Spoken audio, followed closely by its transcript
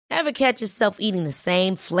Ever catch yourself eating the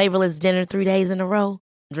same flavorless dinner 3 days in a row?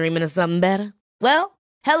 Dreaming of something better? Well,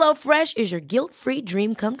 HelloFresh is your guilt-free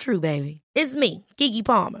dream come true, baby. It's me, Keke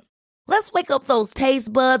Palmer. Let's wake up those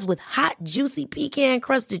taste buds with hot, juicy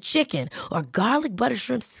pecan-crusted chicken or garlic butter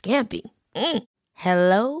shrimp scampi.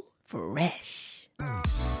 Hello Fresh.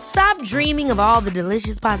 Stop dreaming of all the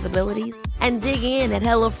delicious possibilities and dig in at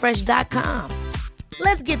HelloFresh.com.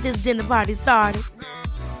 Let's get this dinner party started.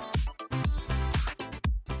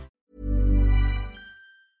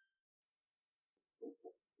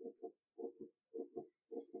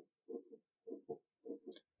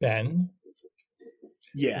 Ben?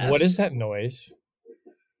 Yes. What is that noise?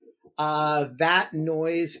 That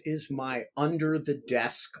noise is my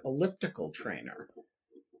under-the-desk elliptical trainer.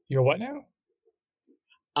 Your what now?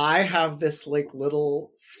 I have this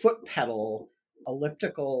little foot pedal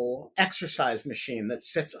elliptical exercise machine that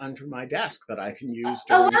sits under my desk that I can use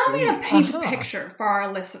during Allow me to paint a Uh-huh. picture for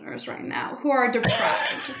our listeners right now who are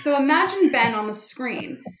deprived. So imagine Ben on the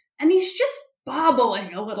screen, and he's just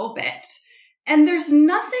bobbling a little bit. And there's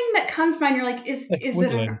nothing that comes to mind. You're like, is it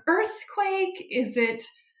wiggling. an earthquake? Is it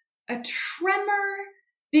a tremor?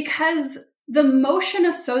 Because the motion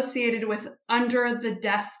associated with under the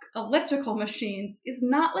desk elliptical machines is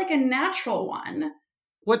not like a natural one.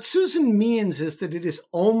 What Susan means is that it is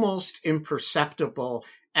almost imperceptible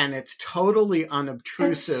and it's totally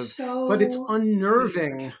unobtrusive, but it's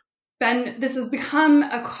unnerving. Ben, this has become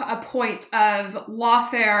a point of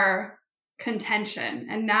lawfare contention,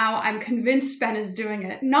 and now I'm convinced Ben is doing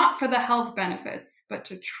it not for the health benefits, but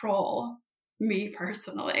to troll me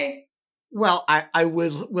personally. Well, I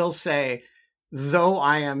will say, though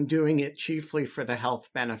I am doing it chiefly for the health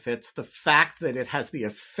benefits, the fact that it has the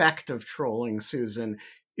effect of trolling Susan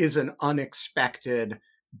is an unexpected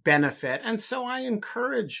benefit. And so I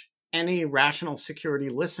encourage any Rational Security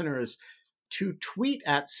listeners to tweet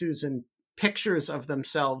at Susan pictures of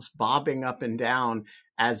themselves bobbing up and down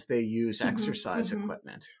as they use exercise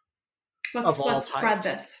equipment. Let's spread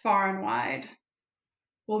this far and wide.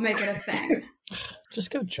 We'll make it a thing.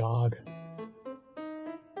 Just go jog.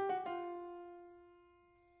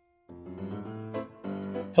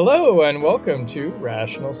 Hello and welcome to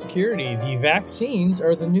Rational Security. The vaccines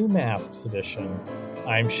are the new masks edition.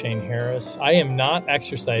 I'm Shane Harris. I am not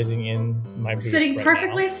exercising in my booth Sitting right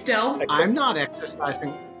perfectly now. still. I'm not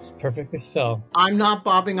exercising. It's perfectly still. I'm not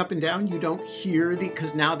bobbing up and down. You don't hear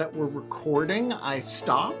because now that we're recording, I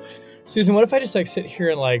stopped. Susan, what if I just sit here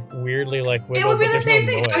and weirdly wiggle? It would be but the there's same no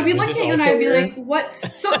thing. noise? I'd be Is looking this at you and also I'd be weird? like,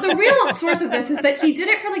 what? So the real source of this is that he did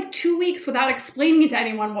it for 2 weeks without explaining to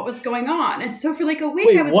anyone what was going on. And so for a week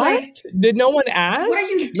Wait, I was what? like, Did no one ask? what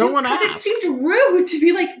are you doing? No one Because it asked. seemed rude to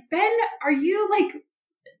be like, Ben, are you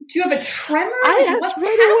do you have a tremor? I asked What's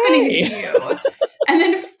right happening away. to you? And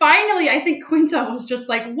then finally, I think Quinta was just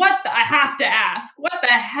like, I have to ask, what the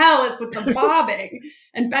hell is with the bobbing?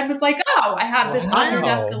 And Ben was like, oh, I have this Wow.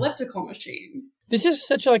 under-desk elliptical machine. This is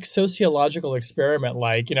such a sociological experiment.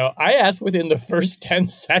 I asked within the first 10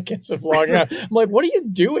 seconds of logging on. I'm like, what are you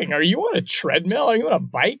doing? Are you on a treadmill? Are you on a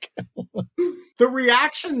bike? The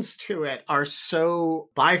reactions to it are so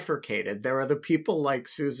bifurcated. There are the people like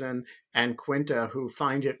Susan and Quinta who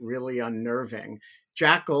find it really unnerving.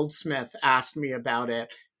 Jack Goldsmith asked me about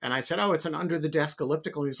it, and I said, oh, it's an under-the-desk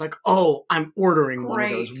elliptical. He's like, oh, I'm ordering one of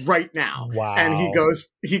those right now. Wow. And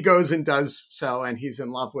he goes and does so, and he's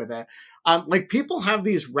in love with it. People have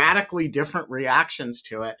these radically different reactions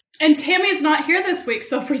to it. And Tammy's not here this week,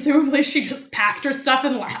 so presumably she just packed her stuff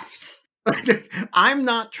and left. I'm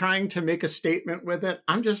not trying to make a statement with it.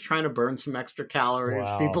 I'm just trying to burn some extra calories.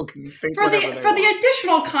 Wow. People can think For whatever they the want.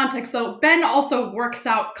 additional context, though, Ben also works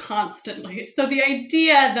out constantly. So the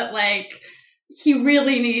idea that he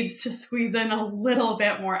really needs to squeeze in a little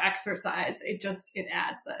bit more exercise, it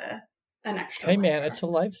adds an extra. Hey, man, layer. it's a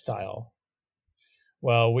lifestyle.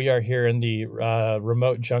 Well, we are here in the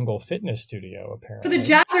remote jungle fitness studio, For apparently. the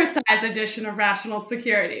jazzercise edition of Rational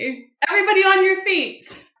Security. Everybody on your feet.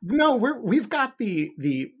 No, we've got the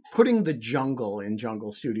putting the jungle in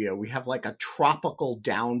Jungle Studio. We have a tropical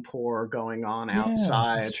downpour going on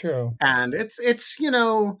outside. That's true. And it's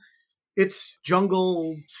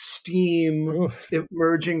jungle steam Oof.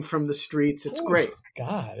 emerging from the streets. It's great.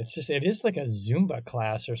 God, it is like a Zumba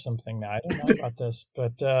class or something now. I don't know about this.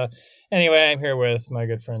 But anyway, I'm here with my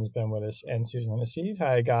good friends Ben Wittes and Susan Aniseed.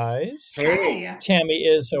 Hi, guys. Hey. Hi. Tammy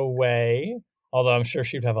is away, although I'm sure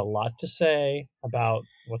she'd have a lot to say about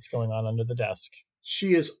what's going on under the desk.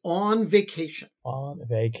 She is on vacation. On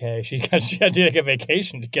vacay. She had to take a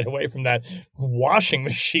vacation to get away from that washing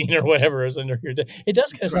machine or whatever is under your. It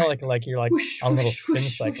does kind of sound like you're like Whoosh, on a little whoosh, spin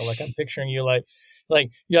whoosh, cycle. whoosh. Like I'm picturing you like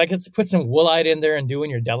you're like, let's put some woolite in there and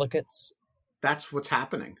doing your delicates. That's what's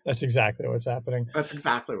happening. That's exactly what's happening. That's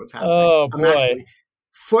exactly what's happening. Oh I'm boy. actually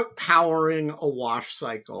foot powering a wash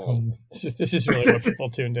cycle. This is really what people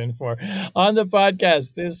tuned in for. On the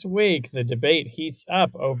podcast this week, the debate heats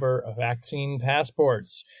up over vaccine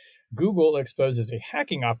passports. Google exposes a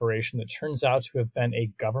hacking operation that turns out to have been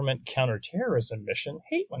a government counterterrorism mission.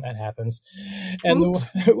 Hate when that happens. And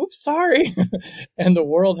oops, sorry. And the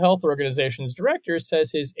World Health Organization's director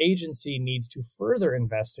says his agency needs to further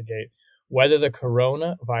investigate whether the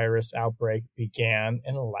coronavirus outbreak began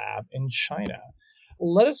in a lab in China.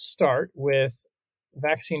 Let us start with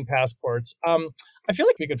vaccine passports. I feel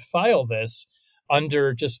like we could file this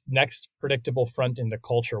under just next predictable front in the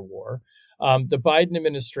culture war. The Biden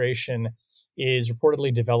administration is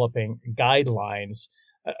reportedly developing guidelines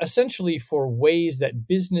essentially for ways that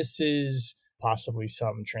businesses, possibly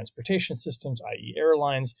some transportation systems, i.e.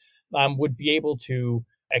 airlines, would be able to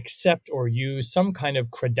accept or use some kind of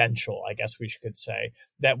credential, I guess we could say,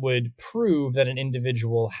 that would prove that an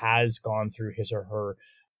individual has gone through his or her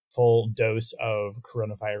full dose of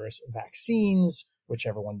coronavirus vaccines,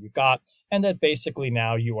 whichever one you got, and that basically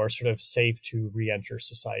now you are sort of safe to re-enter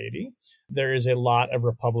society. There is a lot of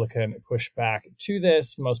Republican pushback to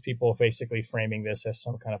this, most people basically framing this as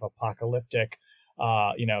some kind of apocalyptic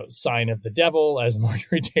sign of the devil, as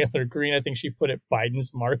Marjorie Taylor Greene, I think she put it,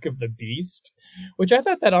 Biden's mark of the beast, which I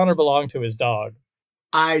thought that honor belonged to his dog.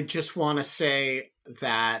 I just want to say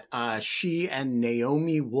that she and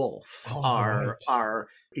Naomi Wolf are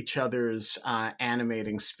each other's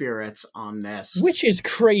animating spirits on this. Which is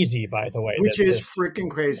crazy, by the way. Which is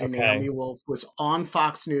freaking crazy. Okay. Naomi Wolf was on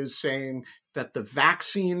Fox News saying that the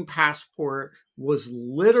vaccine passport was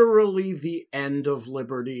literally the end of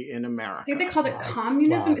liberty in America. I think they called it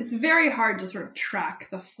communism. Wow. It's very hard to sort of track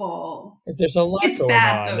the full. There's a lot it's going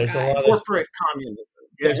bad, on. Though, There's guys. a lot of corporate communism.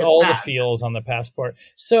 There's all the feels on the passport.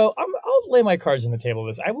 So I'll lay my cards on the table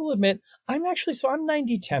with this. I will admit, I'm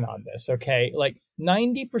 90-10 on this, okay? Like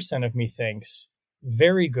 90% of me thinks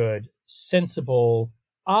very good, sensible,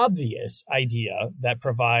 obvious idea that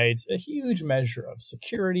provides a huge measure of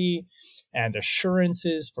security and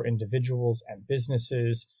assurances for individuals and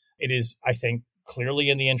businesses. It is, I think,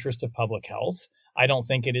 clearly in the interest of public health. I don't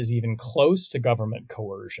think it is even close to government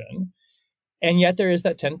coercion. And yet there is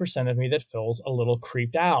that 10% of me that feels a little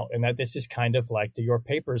creeped out, and that this is kind of like the your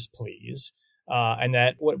papers, please. And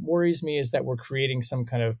that what worries me is that we're creating some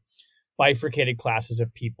kind of bifurcated classes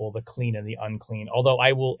of people, the clean and the unclean. Although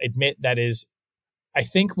I will admit that is, I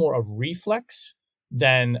think, more a reflex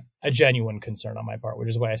than a genuine concern on my part, which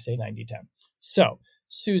is why I say 90-10. So,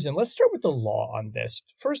 Susan, let's start with the law on this.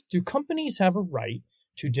 First, do companies have a right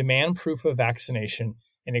to demand proof of vaccination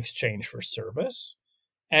in exchange for service?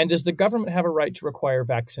 And does the government have a right to require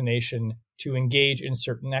vaccination to engage in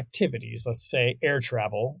certain activities, let's say air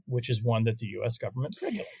travel, which is one that the U.S. government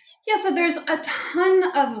regulates? Yeah, so there's a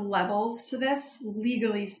ton of levels to this,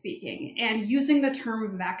 legally speaking. And using the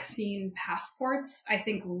term vaccine passports, I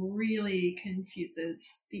think, really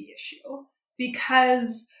confuses the issue.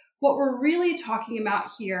 Because what we're really talking about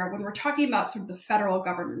here, when we're talking about sort of the federal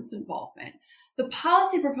government's involvement, the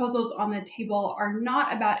policy proposals on the table are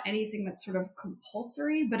not about anything that's sort of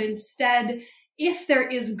compulsory, but instead, if there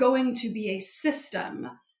is going to be a system,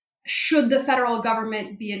 should the federal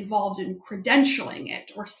government be involved in credentialing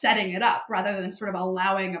it or setting it up rather than sort of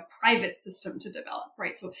allowing a private system to develop,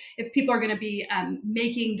 right? So if people are going to be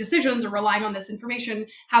making decisions or relying on this information,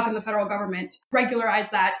 how can the federal government regularize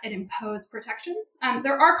that and impose protections?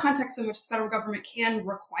 There are contexts in which the federal government can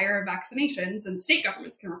require vaccinations and state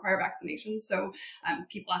governments can require vaccinations. So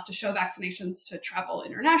people have to show vaccinations to travel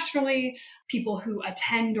internationally. People who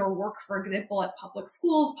attend or work, for example, at public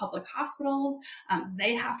schools, public hospitals,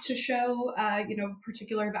 they have to show,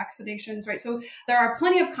 particular vaccinations, right? So there are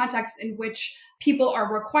plenty of contexts in which people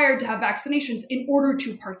are required to have vaccinations in order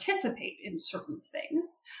to participate in certain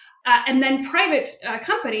things. And then private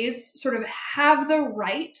companies sort of have the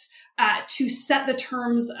right to set the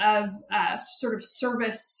terms of sort of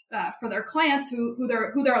service for their clients, who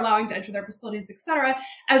they're allowing to enter their facilities, et cetera,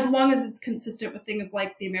 as long as it's consistent with things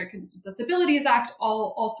like the Americans with Disabilities Act,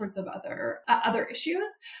 all sorts of other issues.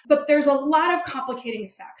 But there's a lot of complicating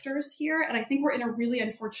factors here, and I think we're in a really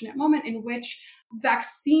unfortunate moment in which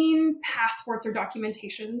vaccine passports or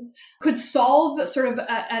documentations could solve sort of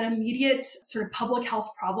an immediate sort of public health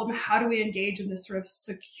problem. How do we engage in this sort of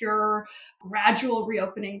secure, gradual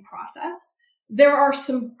reopening process there are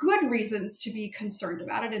some good reasons to be concerned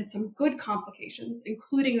about it and some good complications,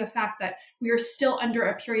 including the fact that we are still under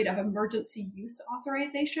a period of emergency use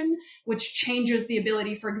authorization, which changes the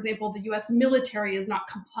ability. For example, the US military is not,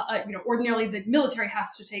 ordinarily the military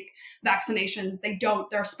has to take vaccinations. They don't.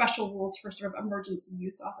 There are special rules for sort of emergency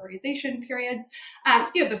use authorization periods.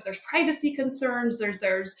 There's privacy concerns,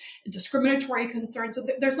 there's discriminatory concerns. So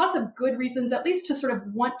there's lots of good reasons, at least to sort of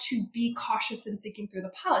want to be cautious in thinking through the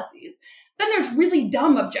policies. Then there's really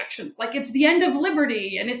dumb objections, like it's the end of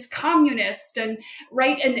liberty and it's communist and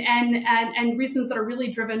right and reasons that are really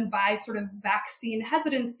driven by sort of vaccine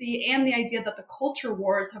hesitancy and the idea that the culture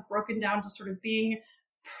wars have broken down to sort of being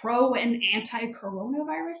pro and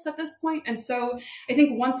anti-coronavirus at this point. And so I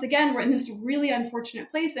think once again, we're in this really unfortunate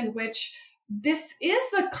place in which this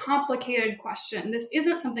is a complicated question. This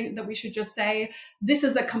isn't something that we should just say, this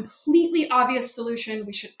is a completely obvious solution.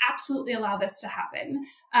 We should absolutely allow this to happen.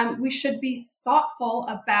 We should be thoughtful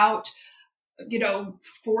about,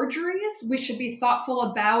 forgeries. We should be thoughtful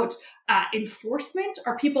about enforcement.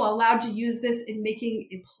 Are people allowed to use this in making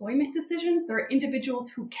employment decisions? There are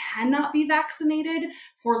individuals who cannot be vaccinated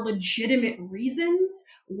for legitimate reasons.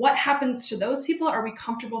 What happens to those people? Are we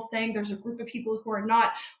comfortable saying there's a group of people who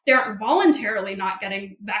they aren't voluntarily not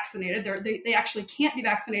getting vaccinated? They actually can't be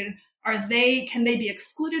vaccinated. Can they be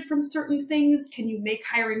excluded from certain things? Can you make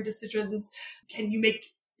hiring decisions? Can you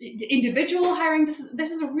make individual hiring? This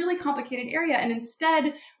is a really complicated area. And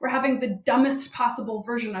instead, we're having the dumbest possible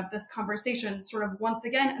version of this conversation sort of once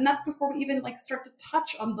again. And that's before we even start to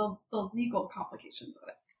touch on the legal complications of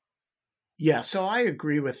it. Yeah, so I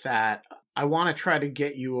agree with that. I want to try to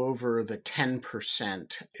get you over the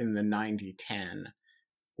 10% in the 90-10,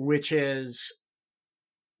 which is,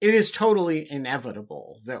 it is totally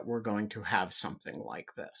inevitable that we're going to have something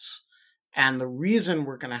like this. And the reason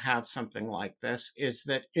we're going to have something like this is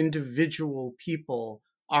that individual people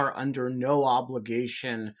are under no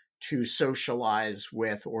obligation to socialize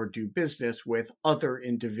with or do business with other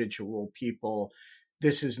individual people.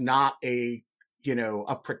 This is not a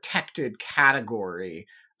protected category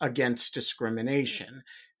against discrimination.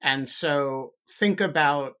 And so think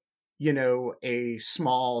about, a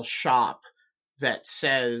small shop that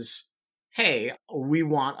says, hey, we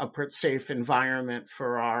want a safe environment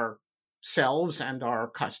for ourselves and our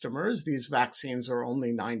customers. These vaccines are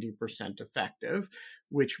only 90% effective,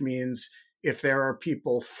 which means if there are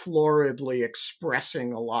people floridly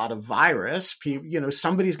expressing a lot of virus,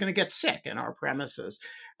 somebody's going to get sick in our premises.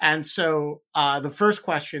 And so the first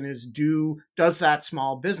question is, does that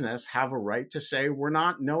small business have a right to say, we're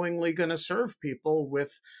not knowingly going to serve people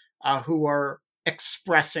with who are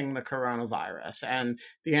expressing the coronavirus? And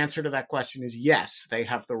the answer to that question is yes, they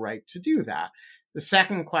have the right to do that. The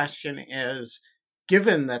second question is,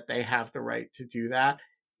 given that they have the right to do that,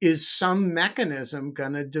 is some mechanism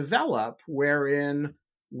going to develop wherein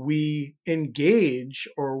we engage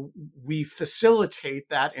or we facilitate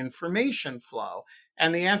that information flow?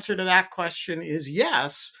 And the answer to that question is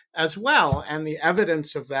yes, as well. And the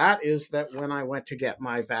evidence of that is that when I went to get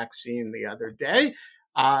my vaccine the other day,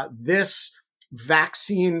 this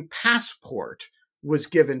vaccine passport was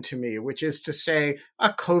given to me, which is to say a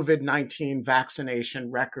COVID-19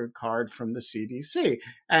 vaccination record card from the CDC.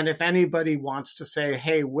 And if anybody wants to say,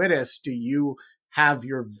 hey, Wittes, do you have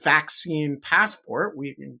your vaccine passport?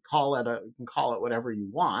 We can call it whatever you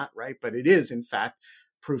want, right? But it is, in fact,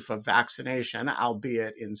 proof of vaccination,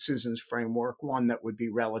 albeit in Susan's framework, one that would be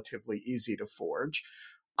relatively easy to forge.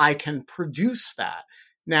 I can produce that.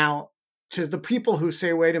 Now, to the people who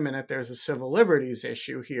say, wait a minute, there's a civil liberties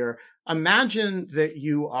issue here, imagine that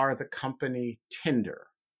you are the company Tinder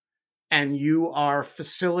and you are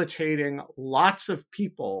facilitating lots of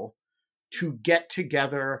people to get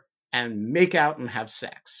together and make out and have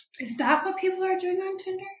sex. Is that what people are doing on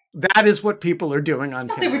Tinder? That is what people are doing on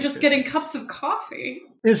Tinder. They were just getting cups of coffee.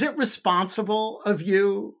 Is it responsible of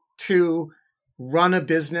you to run a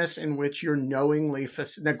business in which you're knowingly,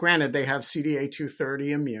 now granted, they have CDA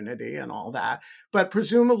 230 immunity and all that, but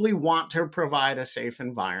presumably want to provide a safe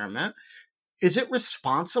environment? Is it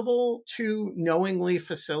responsible to knowingly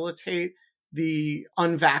facilitate the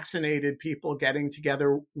unvaccinated people getting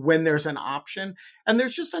together when there's an option? And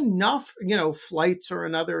there's just enough, flights are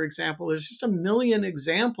another example. There's just a million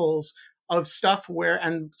examples of stuff where,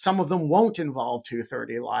 and some of them won't involve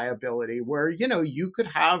 230 liability, where, you could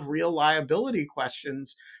have real liability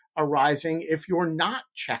questions arising if you're not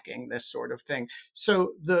checking this sort of thing.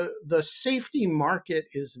 So the safety market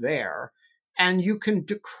is there, and you can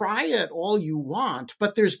decry it all you want,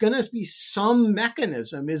 but there's going to be some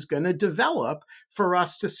mechanism is going to develop for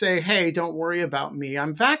us to say, hey, don't worry about me,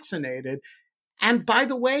 I'm vaccinated. And by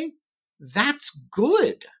the way, that's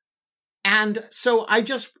good. And so I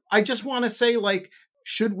just want to say, like,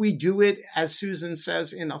 should we do it, as Susan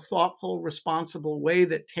says, in a thoughtful, responsible way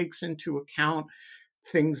that takes into account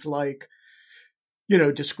things like,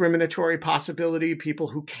 discriminatory possibility, people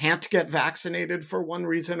who can't get vaccinated for one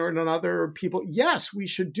reason or another, people, yes, we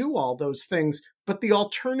should do all those things. But the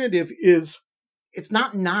alternative is, it's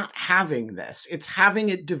not having this. It's having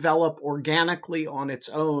it develop organically on its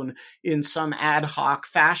own in some ad hoc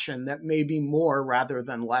fashion that may be more rather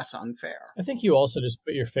than less unfair. I think you also just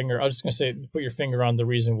put your finger on the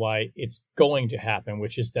reason why it's going to happen,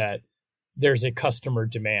 which is that there's a customer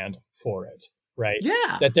demand for it, right?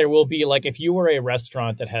 Yeah. That there will be, like, if you were a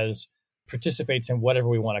restaurant that participates in whatever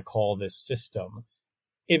we want to call this system,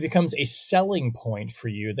 it becomes a selling point for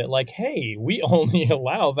you that, like, hey, we only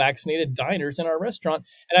allow vaccinated diners in our restaurant,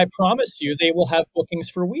 and I promise you they will have bookings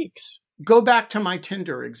for weeks. Go back to my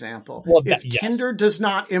Tinder example. Well, if yes. Tinder does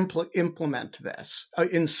not implement this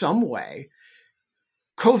in some way,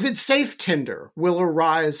 COVID-safe Tinder will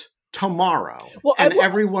arise tomorrow, and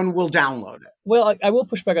everyone will download it. Well, I will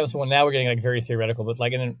push back on this one. Now we're getting, like, very theoretical, but,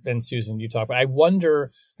 like, and Susan, you talk about, I wonder,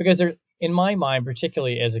 because in my mind,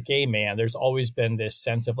 particularly as a gay man, there's always been this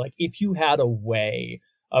sense of, like, if you had a way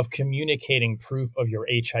of communicating proof of your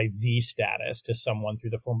HIV status to someone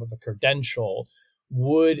through the form of a credential,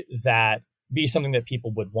 would that be something that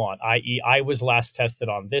people would want? I.e., I was last tested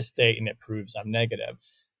on this date and it proves I'm negative.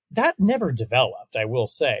 That never developed, I will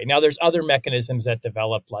say. Now, there's other mechanisms that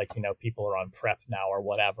developed, like, people are on PrEP now or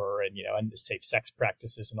whatever, and, and safe sex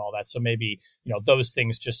practices and all that. So maybe, those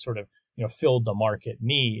things just sort of, filled the market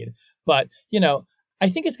need. But, I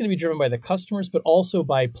think it's going to be driven by the customers, but also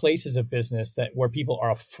by places of business where people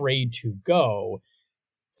are afraid to go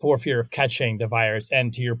for fear of catching the virus.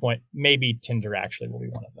 And to your point, maybe Tinder actually will be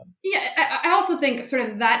one of them. Yeah, I also think sort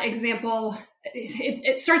of that example,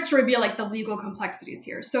 it starts to reveal, like, the legal complexities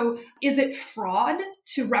here. So is it fraud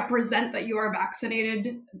to represent that you are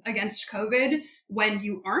vaccinated against COVID when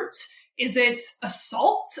you aren't? Is it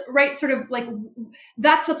assault, right? Sort of like,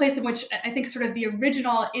 that's the place in which I think sort of the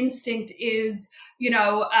original instinct is,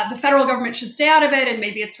 the federal government should stay out of it. And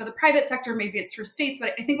maybe it's for the private sector, maybe it's for states.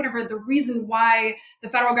 But I think whatever the reason why the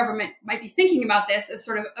federal government might be thinking about this is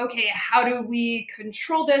sort of, okay, how do we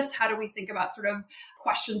control this? How do we think about sort of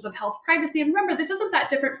questions of health privacy? And remember, this isn't that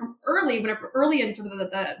different from early in sort of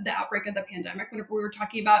the outbreak of the pandemic, whenever we were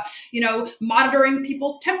talking about, monitoring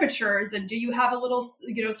people's temperatures, and do you have a little,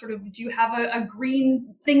 do you have a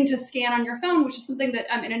green thing to scan on your phone, which is something that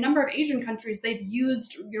in a number of Asian countries they've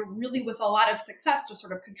used really with a lot of success to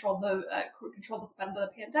sort of control the spread of the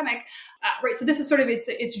pandemic, right? So this is sort of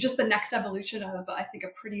it's just the next evolution of, I think, a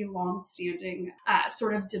pretty long-standing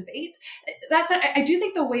sort of debate. That said, I do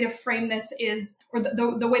think the way to frame this is, or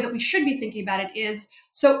the way that we should be thinking about it is,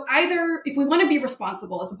 so either, if we want to be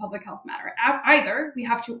responsible as a public health matter, either we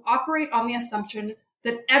have to operate on the assumption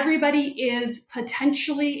that everybody is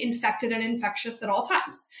potentially infected and infectious at all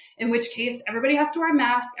times, in which case everybody has to wear a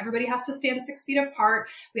mask, everybody has to stand 6 feet apart,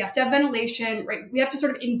 we have to have ventilation, right? We have to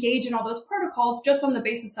sort of engage in all those protocols just on the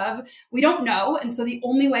basis of we don't know. And so the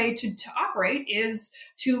only way to operate is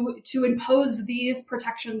to impose these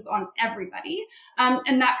protections on everybody.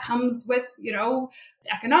 And that comes with,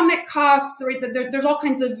 economic costs, right? There's all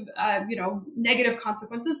kinds of, negative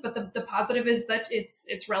consequences, but the positive is that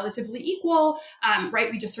it's relatively equal. Right?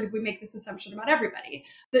 We make this assumption about everybody.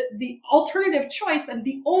 The alternative choice, and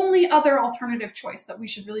the only other alternative choice that we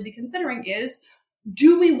should really be considering is,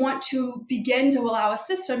 do we want to begin to allow a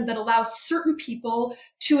system that allows certain people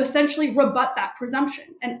to essentially rebut that presumption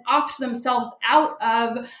and opt themselves out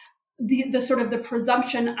of the sort of the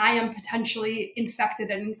presumption I am potentially infected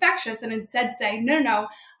and infectious, and instead say, no,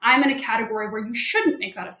 I'm in a category where you shouldn't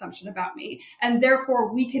make that assumption about me. And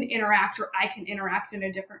therefore we can interact, or I can interact in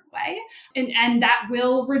a different way. And that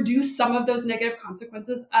will reduce some of those negative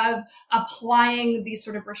consequences of applying these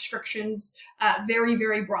sort of restrictions very,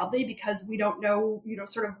 very broadly, because we don't know,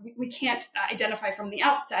 we can't identify from the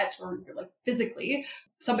outset, or like physically,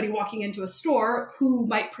 somebody walking into a store who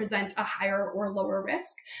might present a higher or lower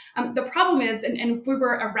risk. The problem is, and if we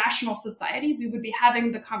were a rational society, we would be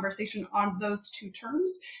having the conversation on those two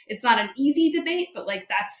terms. It's not an easy debate, but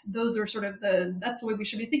that's the way we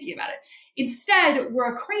should be thinking about it. Instead,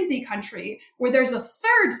 we're a crazy country where there's a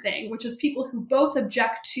third thing, which is people who both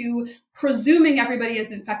object to presuming everybody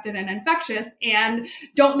is infected and infectious, and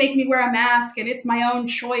don't make me wear a mask, and it's my own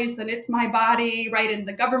choice, and it's my body, right? And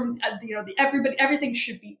the government, everything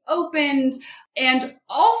should be opened, and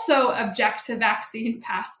also object to vaccine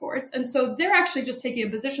passports. And so they're actually just taking a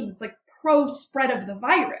position that's pro-spread of the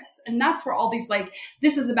virus. And that's where all these, like,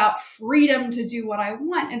 this is about freedom to do what I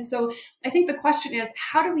want. And so I think the question is,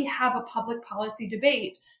 how do we have a public policy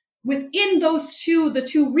debate within the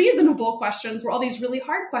two reasonable questions, where all these really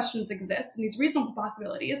hard questions exist and these reasonable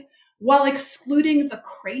possibilities, while excluding the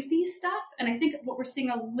crazy stuff? And I think what we're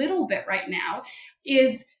seeing a little bit right now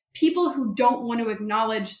is people who don't want to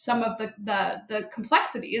acknowledge some of the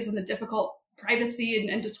complexities and the difficult privacy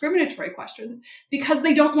and discriminatory questions, because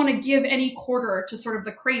they don't want to give any quarter to sort of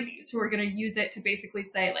the crazies who are going to use it to basically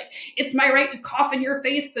say, like, it's my right to cough in your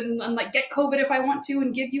face and like get COVID if I want to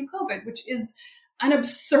and give you COVID, which is an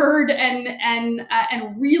absurd and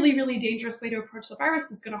really, really dangerous way to approach the virus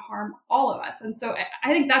that's going to harm all of us. And so I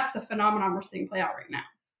think that's the phenomenon we're seeing play out right now.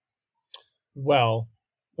 Well,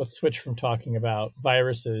 let's switch from talking about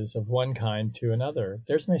viruses of one kind to another.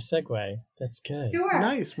 There's my segue. That's good. Sure.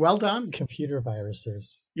 Nice. Well done. Computer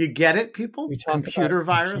viruses. You get it, people? We talk Computer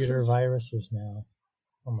about viruses? Computer viruses now.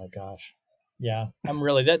 Oh my gosh. Yeah, I'm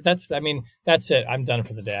really, that's it. I'm done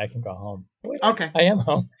for the day. I can go home. Okay. I am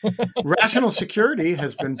home. Rational Security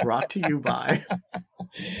has been brought to you by.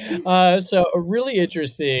 So a really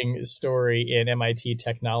interesting story in MIT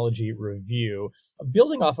Technology Review,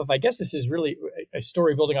 building off of, I guess this is really a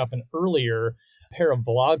story building off an earlier pair of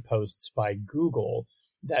blog posts by Google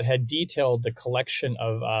that had detailed the collection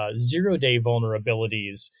of zero-day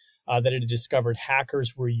vulnerabilities that it had discovered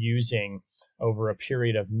hackers were using over a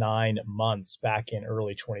period of 9 months back in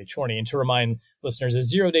early 2020. And to remind listeners, a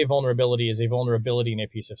zero-day vulnerability is a vulnerability in a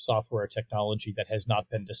piece of software or technology that has not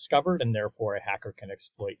been discovered, and therefore a hacker can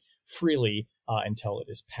exploit freely until it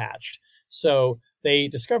is patched. So they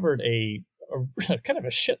discovered a kind of a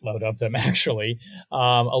shitload of them, actually.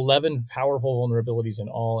 11 powerful vulnerabilities in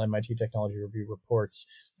all, MIT Technology Review reports,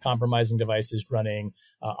 compromising devices running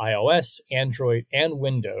iOS, Android, and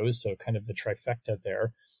Windows, so kind of the trifecta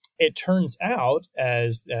there. It turns out,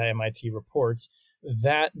 as MIT reports,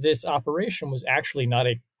 that this operation was actually not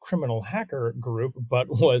a criminal hacker group, but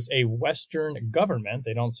was a Western government,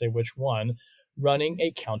 they don't say which one, running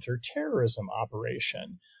a counterterrorism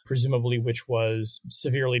operation, presumably which was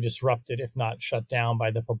severely disrupted, if not shut down,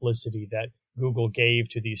 by the publicity that Google gave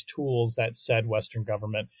to these tools that said Western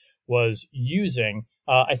government was using.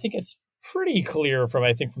 I think it's pretty clear from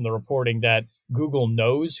the reporting that Google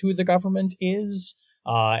knows who the government is,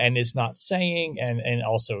 and is not saying, and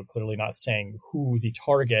also clearly not saying who the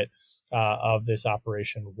target of this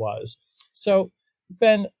operation was. So,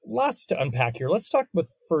 Ben, lots to unpack here. Let's talk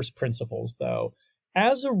with first principles, though.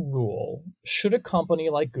 As a rule, should a company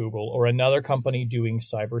like Google or another company doing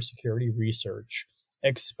cybersecurity research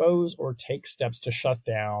expose or take steps to shut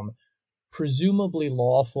down presumably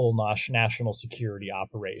lawful national security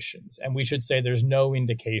operations? And we should say there's no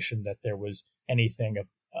indication that there was anything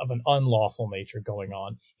of an unlawful nature going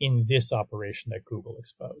on in this operation that Google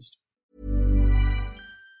exposed.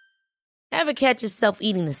 Ever catch yourself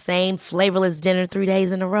eating the same flavorless dinner 3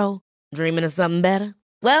 days in a row? Dreaming of something better?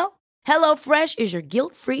 Well, HelloFresh is your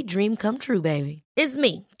guilt-free dream come true, baby. It's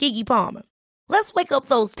me, Keke Palmer. Let's wake up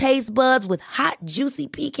those taste buds with hot, juicy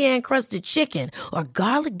pecan-crusted chicken or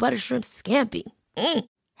garlic butter shrimp scampi.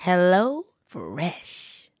 Hello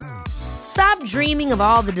Fresh. Stop dreaming of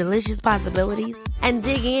all the delicious possibilities and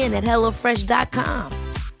dig in at HelloFresh.com.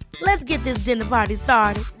 Let's get this dinner party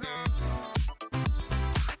started.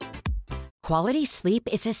 Quality sleep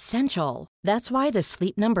is essential. That's why the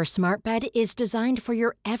Sleep Number Smart Bed is designed for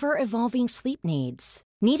your ever-evolving sleep needs.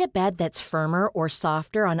 Need a bed that's firmer or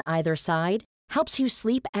softer on either side? Helps you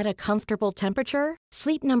sleep at a comfortable temperature?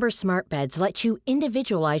 Sleep Number Smart Beds let you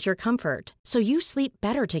individualize your comfort, so you sleep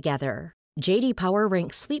better together. J.D. Power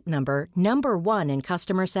ranks Sleep Number number 1 in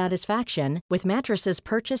customer satisfaction with mattresses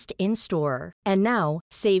purchased in-store. And now,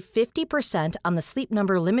 save 50% on the Sleep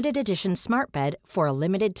Number Limited Edition Smart Bed for a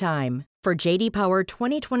limited time. For J.D. Power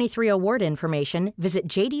 2023 award information, visit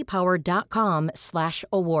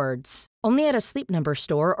jdpower.com/awards. Only at a Sleep Number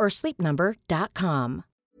store or sleepnumber.com.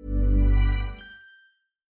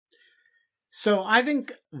 So I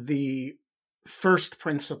think the first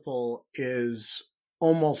principle is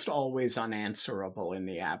almost always unanswerable in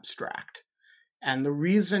the abstract. And the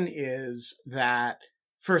reason is that,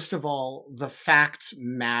 first of all, the facts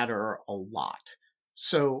matter a lot.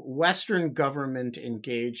 So Western government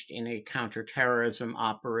engaged in a counterterrorism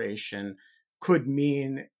operation could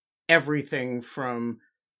mean everything from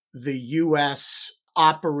the U.S.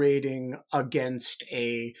 operating against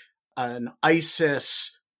an ISIS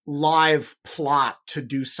live plot to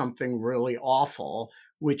do something really awful,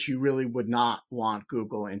 which you really would not want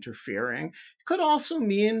Google interfering. It could also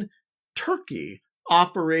mean Turkey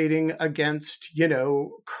operating against,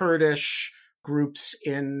 Kurdish groups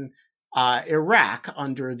in Iraq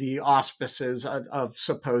under the auspices of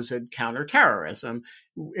supposed counterterrorism,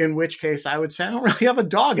 in which case I would say I don't really have a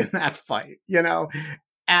dog in that fight,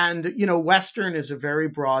 And, Western is a very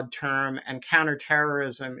broad term, and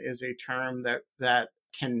counterterrorism is a term that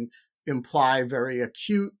can imply very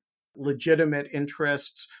acute, legitimate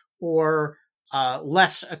interests or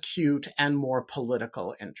less acute and more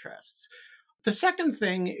political interests. The second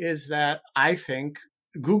thing is that I think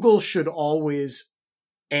Google should always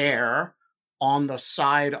err on the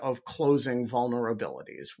side of closing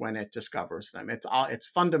vulnerabilities when it discovers them. Its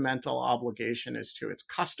fundamental obligation is to its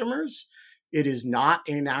customers. It is not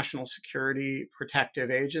a national security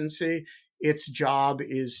protective agency. Its job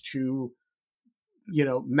is to,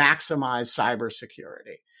 maximize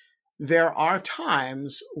cybersecurity. There are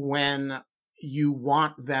times when you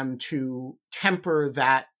want them to temper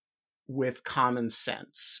that with common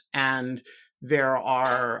sense. And there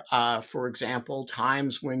are, for example,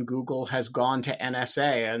 times when Google has gone to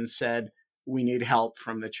NSA and said, we need help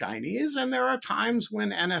from the Chinese. And there are times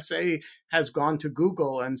when NSA has gone to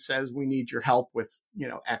Google and says, we need your help with,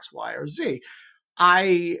 X, Y, or Z.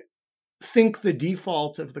 I think the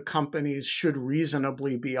default of the companies should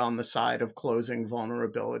reasonably be on the side of closing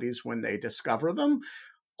vulnerabilities when they discover them.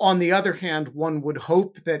 On the other hand, one would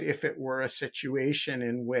hope that if it were a situation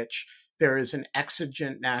in which there is an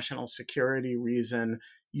exigent national security reason,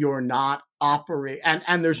 you're not operating,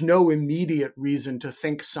 and there's no immediate reason to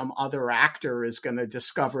think some other actor is going to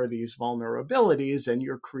discover these vulnerabilities, and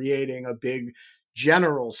you're creating a big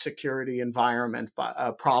general security environment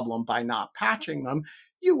problem by not patching them.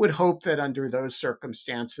 You would hope that under those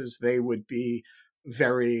circumstances, they would be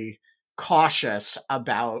very cautious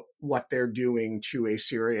about what they're doing to a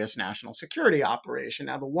serious national security operation.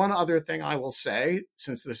 Now, the one other thing I will say,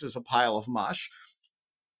 since this is a pile of mush,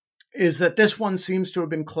 is that this one seems to have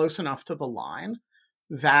been close enough to the line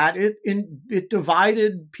that it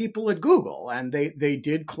divided people at Google, and they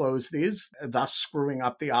did close these, thus screwing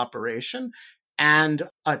up the operation. And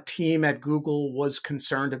a team at Google was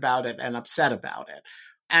concerned about it and upset about it.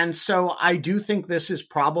 And so I do think this is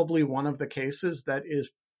probably one of the cases that is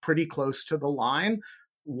pretty close to the line,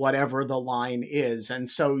 whatever the line is. And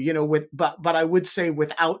so, but I would say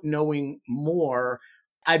without knowing more,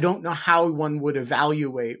 I don't know how one would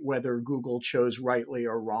evaluate whether Google chose rightly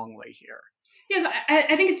or wrongly here. Yes,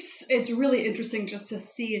 I think it's really interesting just to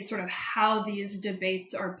see sort of how these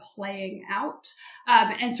debates are playing out,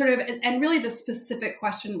 and really the specific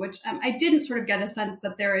question, which I didn't sort of get a sense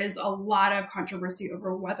that there is a lot of controversy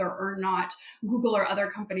over whether or not Google or other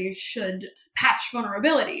companies should patch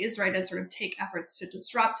vulnerabilities, right, and sort of take efforts to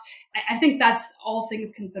disrupt. I think that's, all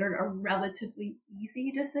things considered, a relatively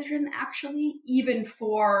easy decision, actually, even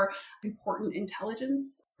for important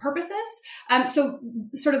intelligence purposes. So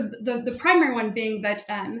sort of the primary one being that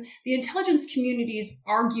the intelligence community's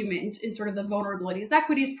argument in sort of the vulnerabilities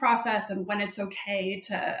equities process and when it's okay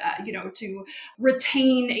to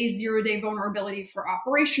retain a zero-day vulnerability for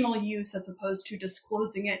operational use as opposed to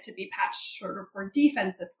disclosing it to be patched sort of for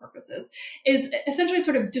defensive purposes is essentially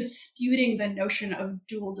sort of disputing the notion of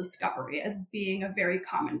dual discovery as being a very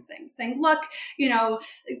common thing, saying, look, the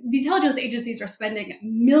intelligence agencies are spending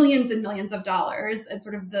millions and millions of dollars and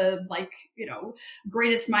sort of the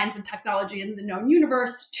greatest minds in technology in the known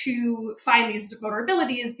universe to find these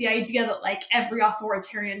vulnerabilities. The idea that every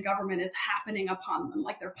authoritarian government is happening upon them,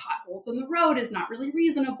 like they're potholes in the road, is not really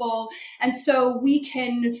reasonable. And so we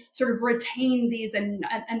can sort of retain these, and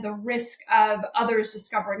the risk of others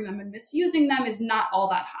discovering them and misusing them is not all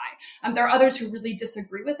that high. There are others who really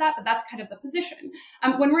disagree with that, but that's kind of the position.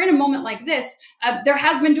 When we're in a moment like this, there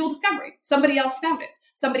has been dual discovery. Somebody else found it.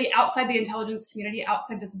 Somebody outside the intelligence community,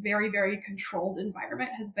 outside this very, very controlled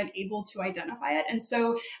environment, has been able to identify it. And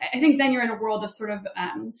so I think then you're in a world of sort of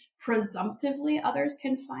presumptively others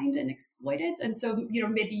can find and exploit it. And so,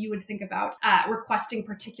 maybe you would think about requesting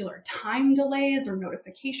particular time delays or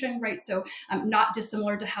notification, right? So not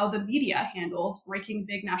dissimilar to how the media handles breaking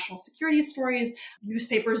big national security stories.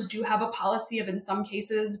 Newspapers do have a policy of, in some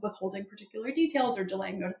cases, withholding particular details or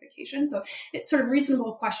delaying notification. So it's sort of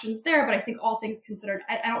reasonable questions there, but I think all things considered,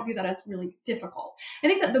 I don't view that as really difficult. I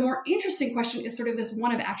think that the more interesting question is sort of this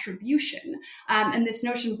one of attribution, and this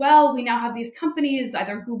notion, well, we now have these companies,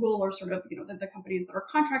 either Google or sort of, the companies that are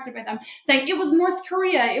contracted by them, saying it was North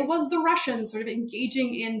Korea, it was the Russians, sort of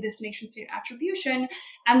engaging in this nation state attribution,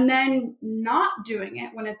 and then not doing it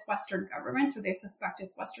when it's Western governments or they suspect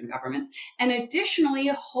it's Western governments, and additionally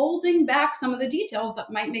holding back some of the details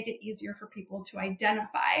that might make it easier for people to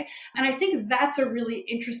identify. And I think that's a really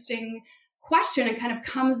interesting question and kind of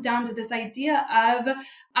comes down to this idea of,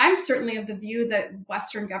 I'm certainly of the view that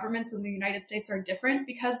Western governments in the United States are different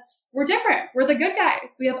because we're different. We're the good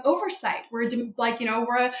guys. We have oversight. We're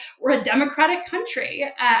a democratic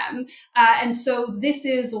country. And so this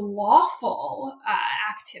is lawful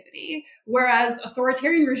activity, whereas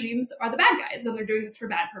authoritarian regimes are the bad guys and they're doing this for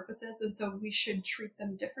bad purposes. And so we should treat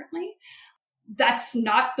them differently. That's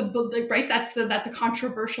not right. That's a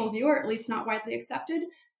controversial view, or at least not widely accepted.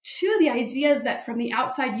 To the idea that from the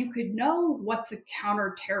outside, you could know what's a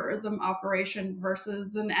counterterrorism operation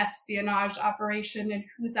versus an espionage operation and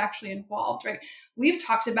who's actually involved, right? We've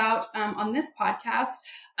talked about on this podcast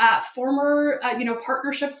former,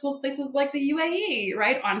 partnerships with places like the UAE,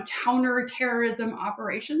 right, on counterterrorism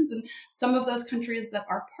operations. And some of those countries that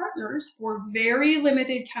are partners for very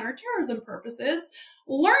limited counterterrorism purposes,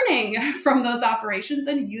 learning from those operations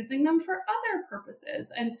and using them for other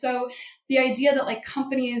purposes. And so the idea that like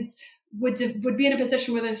companies would be in a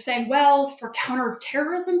position where they're saying, well, for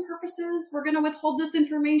counterterrorism purposes, we're going to withhold this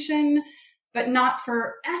information, but not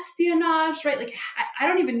for espionage, right? Like, I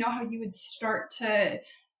don't even know how you would start to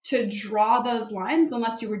draw those lines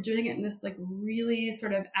unless you were doing it in this like really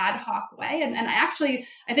sort of ad hoc way. And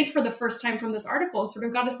I think for the first time from this article, sort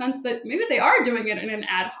of got a sense that maybe they are doing it in an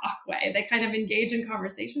ad hoc way. They kind of engage in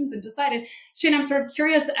conversations and decided. Shane, I'm sort of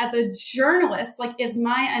curious, as a journalist, like, is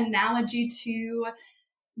my analogy to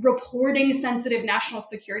reporting sensitive national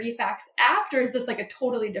security facts apt, or is this like a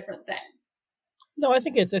totally different thing? No, I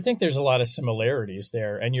think there's a lot of similarities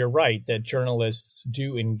there. And you're right that journalists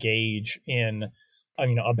do engage in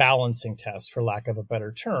a balancing test, for lack of a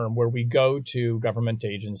better term, where we go to government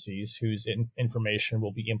agencies whose information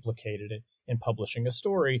will be implicated in publishing a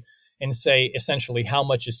story and say, essentially, how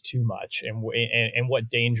much is too much and what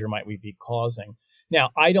danger might we be causing. Now,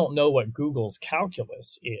 I don't know what Google's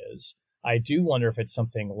calculus is. I do wonder if it's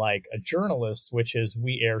something like a journalist, which is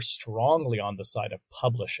we err strongly on the side of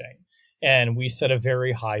publishing. And we set a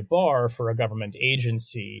very high bar for a government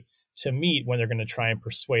agency to meet when they're going to try and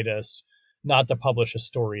persuade us not to publish a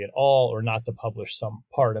story at all or not to publish some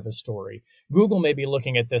part of a story. Google may be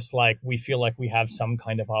looking at this like we feel like we have some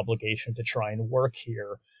kind of obligation to try and work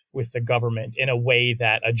here with the government in a way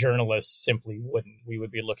that a journalist simply wouldn't. We would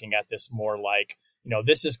be looking at this more like,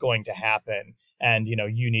 this is going to happen and,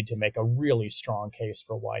 you need to make a really strong case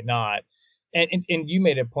for why not. And you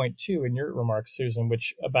made a point, too, in your remarks, Susan,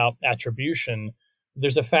 which about attribution.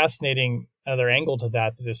 There's a fascinating other angle to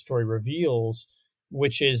that this story reveals,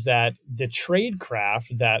 which is that the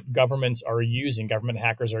tradecraft that government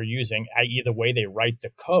hackers are using, i.e. the way they write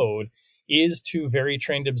the code, is to very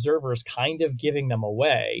trained observers kind of giving them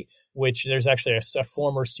away, which there's actually a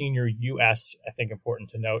former senior U.S., I think important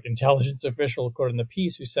to note, intelligence official, according to the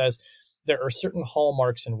piece, who says, there are certain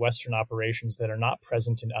hallmarks in Western operations that are not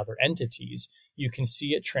present in other entities. You can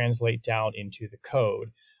see it translate down into the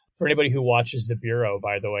code. For anybody who watches The Bureau,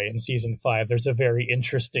 by the way, in season 5, there's a very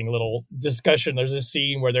interesting little discussion. There's a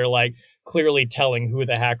scene where they're like clearly telling who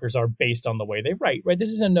the hackers are based on the way they write, right? This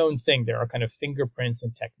is a known thing. There are kind of fingerprints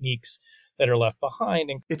and techniques that are left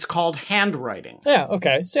behind. And it's called handwriting. Yeah.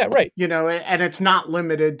 Okay. So, yeah, right. And it's not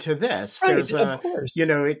limited to this. Right, There's of course.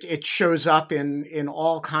 It shows up in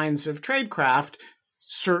all kinds of tradecraft.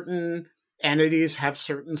 Certain entities have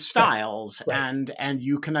certain styles, right. and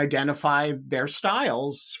you can identify their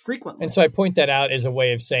styles frequently. And so I point that out as a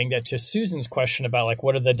way of saying that to Susan's question about like,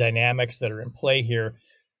 what are the dynamics that are in play here?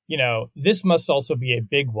 This must also be a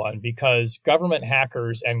big one because government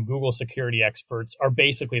hackers and Google security experts are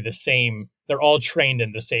basically the same. They're all trained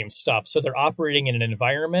in the same stuff. So they're operating in an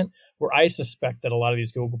environment where I suspect that a lot of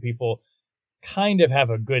these Google people kind of have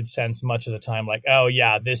a good sense much of the time, like, oh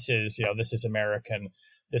yeah, this is American.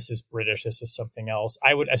 This is British. This is something else.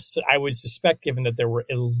 I would suspect, given that there were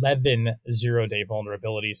 11 zero-day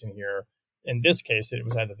vulnerabilities in here, in this case, that it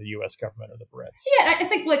was either the U.S. government or the Brits. Yeah, I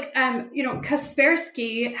think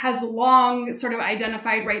Kaspersky has long sort of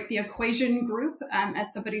identified, right, the Equation Group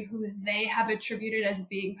as somebody who they have attributed as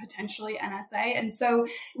being potentially NSA. And so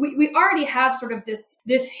we already have sort of this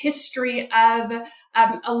history of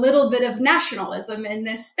a little bit of nationalism in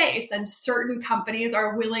this space, and certain companies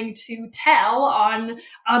are willing to tell on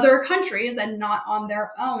other countries and not on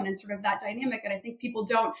their own, and sort of that dynamic. And I think people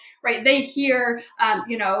don't, right, they hear,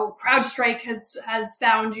 CrowdStrike has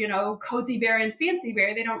found, Cozy Bear and Fancy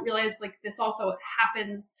Bear. They don't realize like this also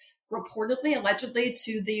happens allegedly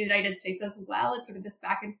to the United States as well. It's sort of this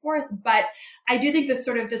back and forth. But I do think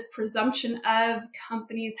this presumption of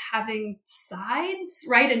companies having sides,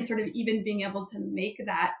 right? And sort of even being able to make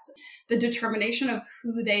that the determination of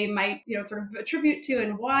who they might, sort of attribute to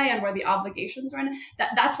and why and where the obligations are in,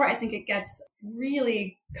 that's where I think it gets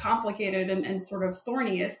really complicated and sort of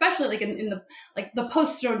thorny, especially like in the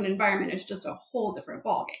post-Snowden environment is just a whole different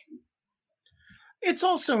ballgame. It's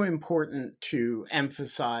also important to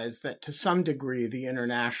emphasize that to some degree, the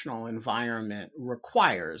international environment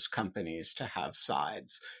requires companies to have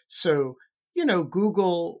sides. So,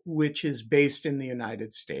 Google, which is based in the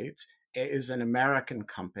United States, is an American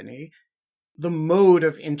company. The mode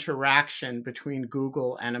of interaction between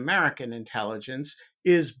Google and American intelligence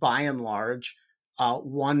is by and large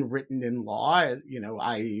one written in law,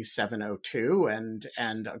 i.e. 702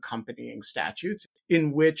 and accompanying statutes,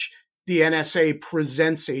 in which the NSA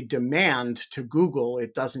presents a demand to Google.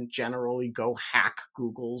 It doesn't generally go hack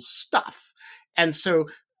Google's stuff. And so,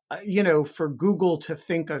 for Google to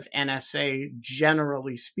think of NSA,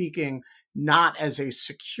 generally speaking, not as a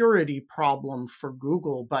security problem for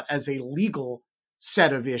Google, but as a legal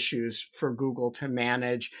set of issues for Google to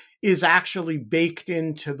manage, is actually baked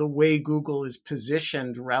into the way Google is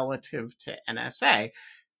positioned relative to NSA.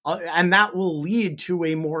 And that will lead to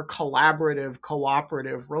a more collaborative,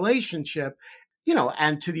 cooperative relationship,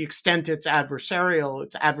 and to the extent it's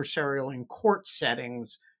adversarial in court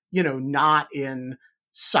settings, not in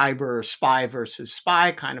cyber spy versus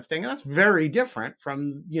spy kind of thing. And that's very different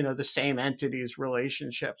from, the same entity's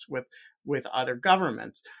relationships with other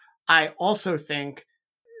governments. I also think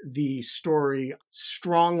the story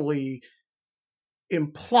strongly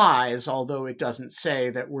implies, although it doesn't say,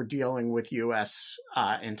 that we're dealing with U.S.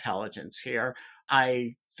 intelligence here.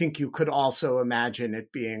 I think you could also imagine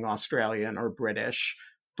it being Australian or British,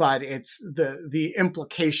 but it's the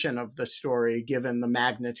implication of the story, given the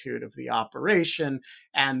magnitude of the operation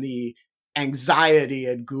and the anxiety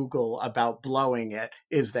at Google about blowing it,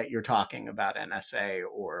 is that you're talking about NSA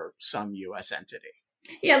or some U.S. entity.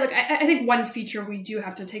 Yeah, look, I think one feature we do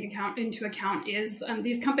have to take into account is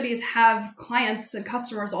these companies have clients and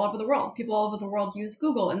customers all over the world. People all over the world use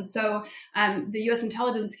Google. And so the U.S.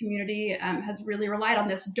 intelligence community has really relied on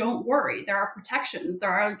this. Don't worry. There are protections. There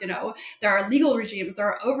are legal regimes. There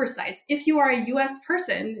are oversights. If you are a U.S.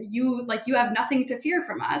 person, you have nothing to fear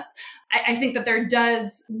from us. I think that there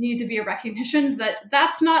does need to be a recognition that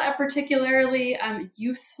that's not a particularly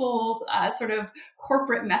useful sort of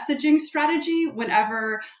corporate messaging strategy whenever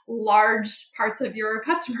large parts of your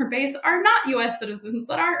customer base are not U.S. citizens,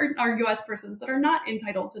 that are U.S. persons that are not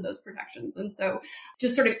entitled to those protections. And so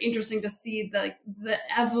just sort of interesting to see the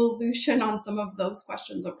evolution on some of those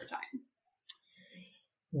questions over time.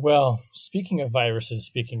 Well, speaking of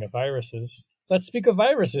viruses, let's speak of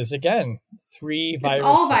viruses again. 3 viruses. It's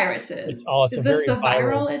all viruses. Is this the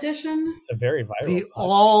viral edition? It's a very viral. The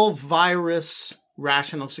all-virus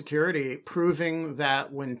rational security, proving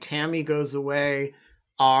that when Tammy goes away,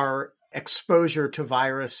 our exposure to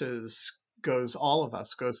viruses goes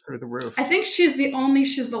through the roof. I think she's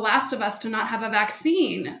the last of us to not have a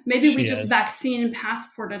vaccine. Maybe we just vaccine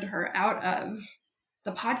passported her out of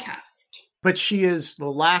the podcast. But she is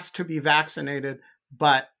the last to be vaccinated,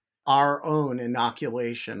 but our own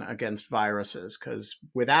inoculation against viruses, because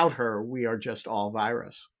without her, we are just all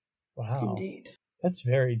virus. Wow. Indeed. That's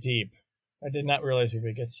very deep. I did not realize we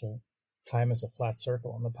would get so time as a flat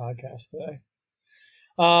circle on the podcast today.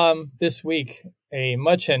 This week, a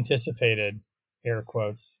much anticipated, air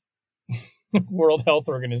quotes, World Health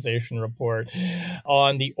Organization report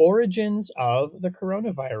on the origins of the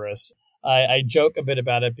coronavirus. I joke a bit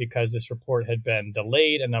about it because this report had been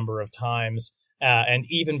delayed a number of times. And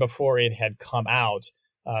even before it had come out,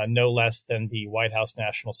 no less than the White House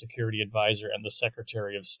National Security Advisor and the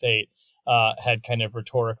Secretary of State had kind of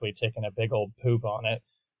rhetorically taken a big old poop on it.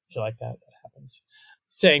 If you like that, that happens.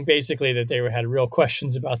 Saying basically that they had real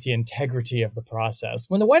questions about the integrity of the process.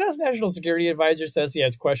 When the White House National Security Advisor says he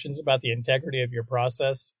has questions about the integrity of your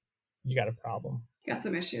process, you got a problem. You got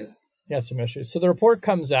some issues. So the report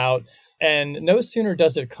comes out, and no sooner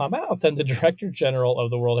does it come out than the Director General of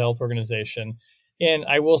the World Health Organization, and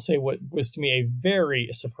I will say what was to me a very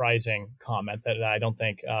surprising comment that I don't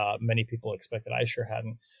think many people expected, I sure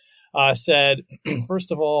hadn't, said,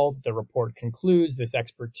 first of all, the report concludes this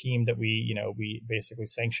expert team that we basically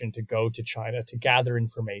sanctioned to go to China to gather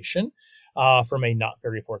information from a not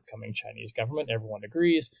very forthcoming Chinese government. Everyone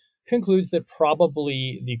agrees. Concludes that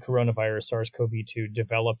probably the coronavirus SARS-CoV-2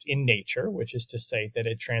 developed in nature, which is to say that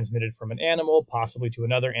it transmitted from an animal, possibly to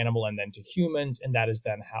another animal, and then to humans. And that is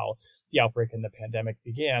then how the outbreak and the pandemic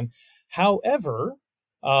began. However,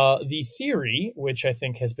 The theory, which I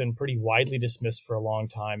think has been pretty widely dismissed for a long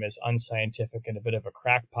time as unscientific and a bit of a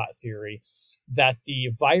crackpot theory, that the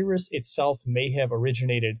virus itself may have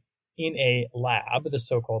originated in a lab, the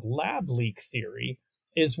so-called lab leak theory,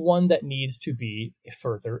 is one that needs to be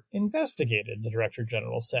further investigated, the Director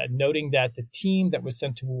General said, noting that the team that was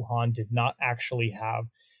sent to Wuhan did not actually have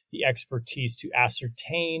the expertise to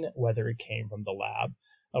ascertain whether it came from the lab.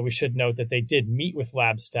 We should note that they did meet with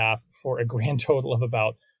lab staff for a grand total of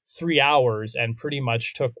about 3 hours and pretty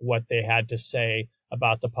much took what they had to say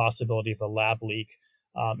about the possibility of a lab leak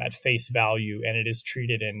at face value, and it is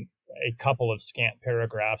treated in a couple of scant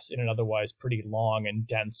paragraphs in an otherwise pretty long and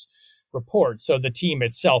dense report. So the team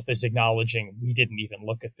itself is acknowledging we didn't even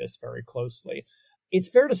look at this very closely. It's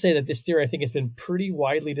fair to say that this theory, I think, has been pretty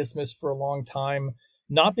widely dismissed for a long time,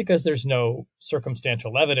 not because there's no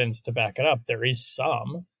circumstantial evidence to back it up. There is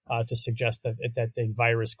some to suggest that the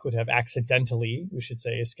virus could have accidentally, we should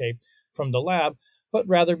say, escaped from the lab, but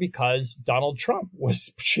rather because Donald Trump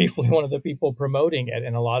was chiefly one of the people promoting it,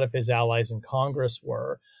 and a lot of his allies in Congress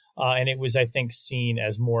were. And it was, I think, seen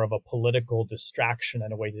as more of a political distraction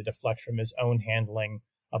and a way to deflect from his own handling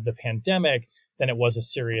of the pandemic than it was a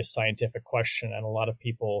serious scientific question. And a lot of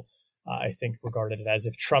people, I think, regarded it as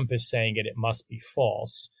if Trump is saying it, it must be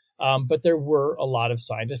false. But there were a lot of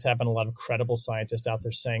scientists, have been a lot of credible scientists out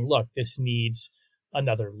there saying, look, this needs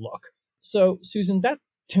another look. So, Susan, that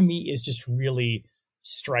to me is just really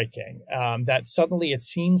striking, that suddenly it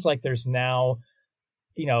seems like there's now,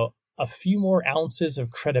 a few more ounces of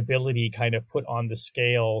credibility kind of put on the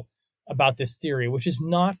scale about this theory, which is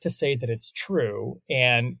not to say that it's true.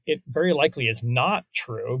 And it very likely is not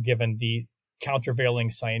true, given the countervailing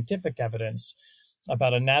scientific evidence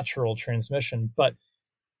about a natural transmission. But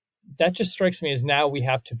that just strikes me as now we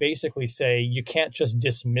have to basically say you can't just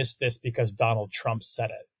dismiss this because Donald Trump said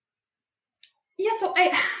it. Yeah, so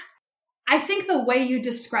I think the way you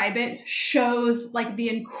describe it shows like the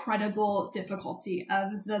incredible difficulty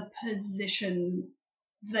of the position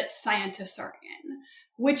that scientists are in,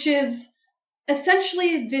 which is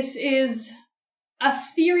essentially this is a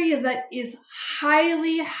theory that is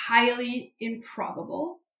highly, highly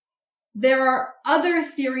improbable. There are other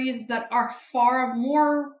theories that are far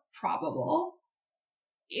more probable.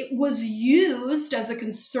 It was used as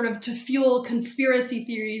a sort of to fuel conspiracy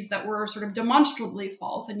theories that were sort of demonstrably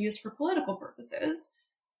false and used for political purposes,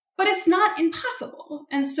 but it's not impossible.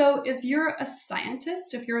 And so if you're a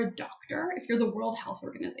scientist, if you're a doctor, if you're the World Health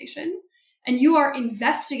Organization, and you are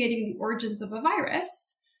investigating the origins of a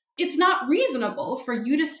virus, it's not reasonable for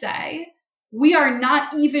you to say, we are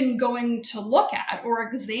not even going to look at or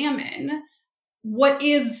examine what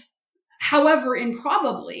is, however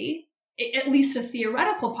improbably, at least a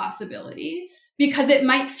theoretical possibility, because it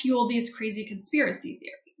might fuel these crazy conspiracy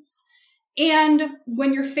theories. And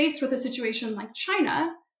when you're faced with a situation like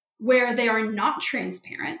China, where they are not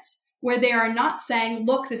transparent, where they are not saying,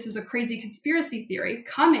 look, this is a crazy conspiracy theory,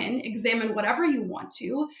 come in, examine whatever you want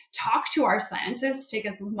to, talk to our scientists, take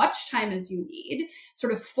as much time as you need,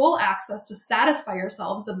 sort of full access to satisfy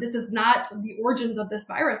yourselves that this is not the origins of this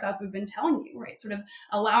virus, as we've been telling you, right? Sort of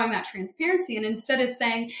allowing that transparency. And instead is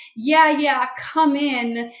saying, yeah, come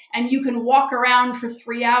in and you can walk around for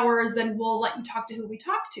 3 hours and we'll let you talk to who we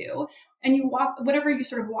talk to. And you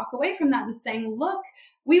sort of walk away from that and saying, look,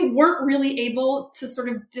 we weren't really able to sort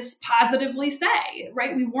of dispositively say,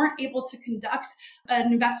 right? We weren't able to conduct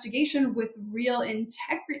an investigation with real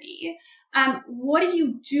integrity. What do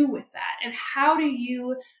you do with that? And how do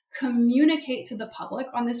you communicate to the public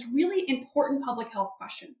on this really important public health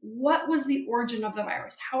question? What was the origin of the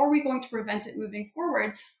virus? How are we going to prevent it moving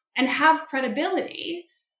forward and have credibility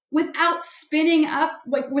without spinning up,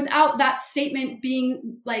 like without that statement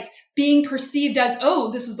being perceived as,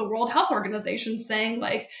 oh, this is the World Health Organization saying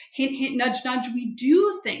like, hint, hint, nudge, nudge, we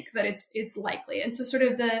do think that it's likely. And so sort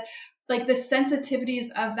of the sensitivities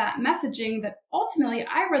of that messaging that ultimately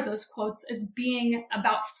I read those quotes as being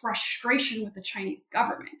about frustration with the Chinese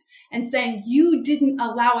government and saying, you didn't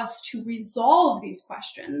allow us to resolve these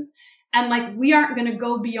questions. And like, we aren't going to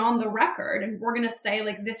go beyond the record and we're going to say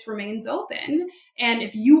like, this remains open. And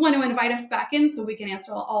if you want to invite us back in so we can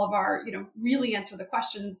answer all of our, really answer the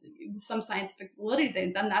questions with some scientific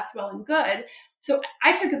validity, then that's well and good. So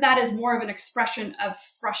I took that as more of an expression of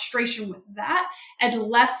frustration with that and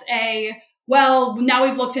less well, now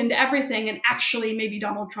we've looked into everything and actually maybe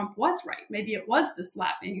Donald Trump was right. Maybe it was this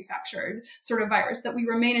lab manufactured sort of virus, that we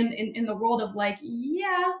remain in the world of like,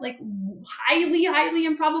 yeah, like highly, highly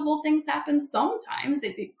improbable things happen sometimes.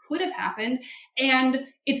 It could have happened. And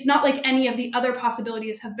it's not like any of the other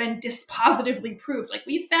possibilities have been dispositively proved. Like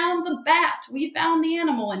we found the bat, we found the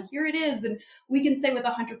animal, and here it is. And we can say with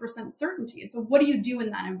 100% certainty. And so what do you do in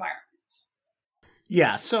that environment?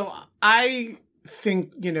 Yeah, so I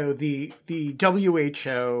think, the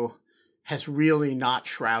WHO has really not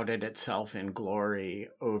shrouded itself in glory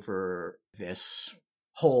over this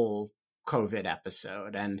whole COVID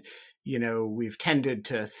episode. And, we've tended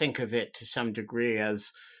to think of it to some degree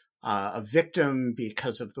as a victim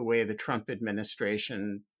because of the way the Trump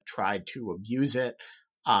administration tried to abuse it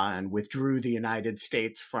and withdrew the United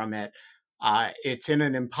States from it. It's in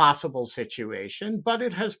an impossible situation, but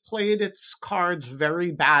it has played its cards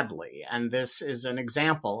very badly. And this is an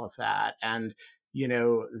example of that. And,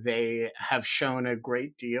 they have shown a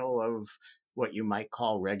great deal of what you might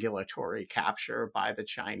call regulatory capture by the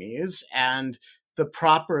Chinese. And the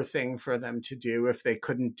proper thing for them to do, if they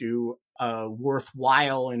couldn't do a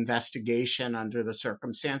worthwhile investigation under the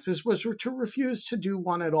circumstances, was to refuse to do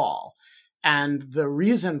one at all. And the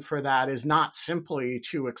reason for that is not simply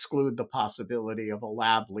to exclude the possibility of a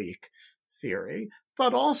lab leak theory,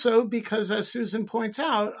 but also because, as Susan points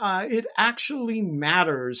out, it actually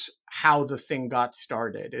matters how the thing got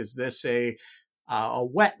started. Is this a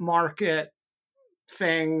wet market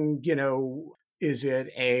thing? Is it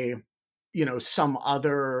a some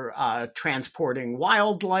other transporting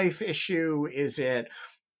wildlife issue? Is it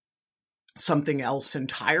something else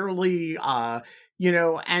entirely?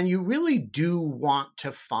 And you really do want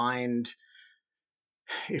to find,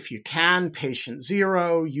 if you can, patient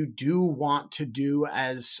zero. You do want to do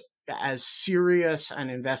as serious an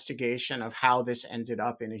investigation of how this ended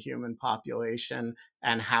up in a human population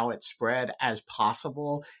and how it spread as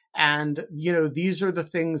possible. And, these are the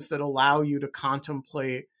things that allow you to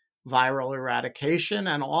contemplate viral eradication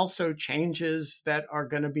and also changes that are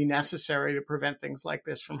going to be necessary to prevent things like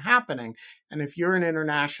this from happening. And if you're an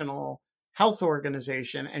international health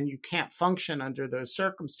organization and you can't function under those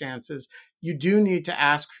circumstances, you do need to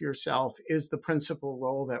ask yourself, is the principal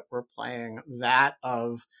role that we're playing that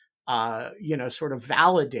of, sort of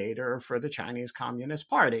validator for the Chinese Communist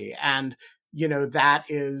Party? And, that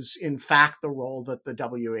is in fact the role that the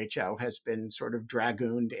WHO has been sort of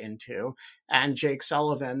dragooned into. And Jake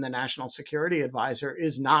Sullivan, the National Security Advisor,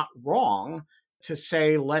 is not wrong to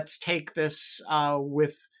say, let's take this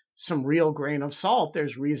with some real grain of salt.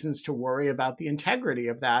 There's reasons to worry about the integrity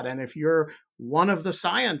of that. And if you're one of the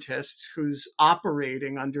scientists who's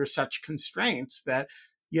operating under such constraints that,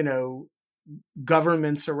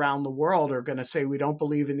 governments around the world are going to say, we don't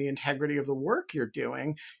believe in the integrity of the work you're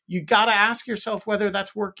doing, you got to ask yourself whether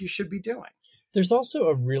that's work you should be doing. There's also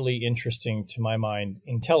a really interesting, to my mind,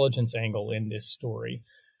 intelligence angle in this story.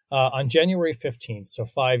 On January 15th, so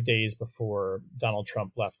 5 days before Donald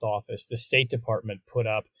Trump left office, the State Department put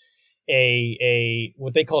up a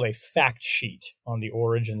what they called a fact sheet on the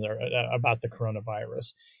origins about the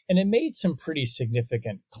coronavirus. And it made some pretty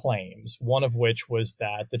significant claims, one of which was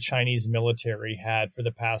that the Chinese military had, for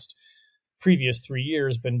the previous 3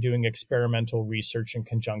 years, been doing experimental research in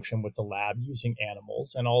conjunction with the lab using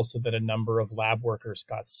animals, and also that a number of lab workers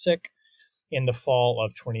got sick in the fall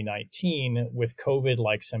of 2019 with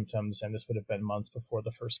COVID-like symptoms, and this would have been months before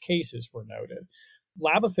the first cases were noted.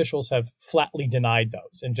 Lab officials have flatly denied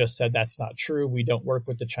those and just said that's not true. We don't work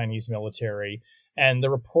with the Chinese military. And the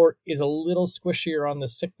report is a little squishier on the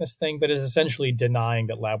sickness thing, but is essentially denying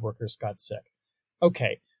that lab workers got sick.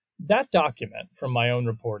 Okay, that document from my own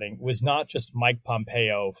reporting was not just Mike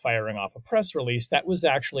Pompeo firing off a press release. That was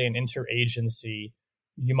actually an interagency,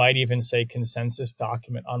 you might even say consensus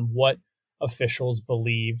document on what officials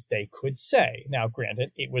believed they could say. Now,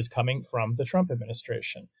 granted, it was coming from the Trump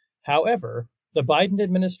administration. However, the Biden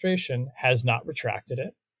administration has not retracted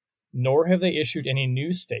it, nor have they issued any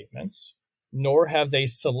new statements, nor have they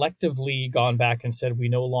selectively gone back and said we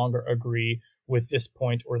no longer agree with this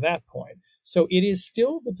point or that point. So it is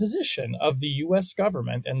still the position of the U.S.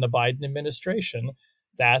 government and the Biden administration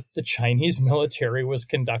that the Chinese military was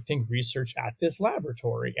conducting research at this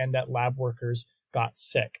laboratory and that lab workers got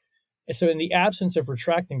sick. And so in the absence of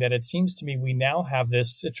retracting that, it seems to me we now have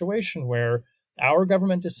this situation where our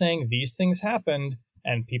government is saying these things happened,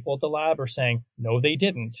 and people at the lab are saying, no, they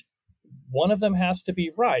didn't. One of them has to be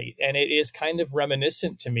right. And it is kind of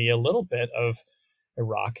reminiscent to me a little bit of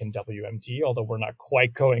Iraq and WMD, although we're not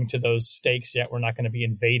quite going to those stakes yet. We're not going to be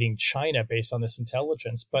invading China based on this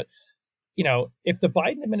intelligence. But if the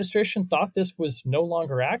Biden administration thought this was no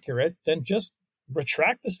longer accurate, then just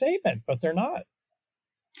retract the statement, but they're not.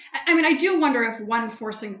 I mean, I do wonder if one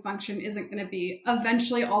forcing function isn't going to be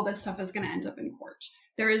eventually all this stuff is going to end up in court.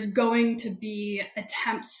 There is going to be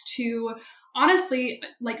attempts to, honestly,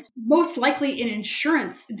 like most likely in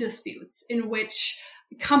insurance disputes in which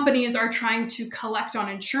companies are trying to collect on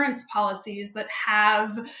insurance policies that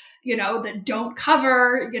have, that don't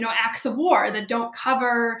cover, acts of war, that don't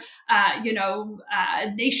cover,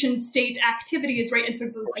 nation state activities, right? And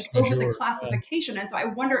sort of like over the classification. And so I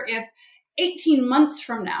wonder if 18 months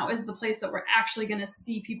from now is the place that we're actually going to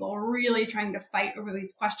see people really trying to fight over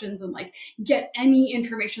these questions and like get any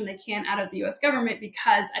information they can out of the US government,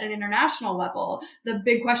 because at an international level, the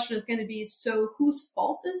big question is going to be, so whose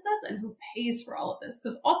fault is this and who pays for all of this?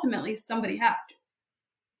 Because ultimately somebody has to.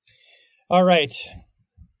 All right,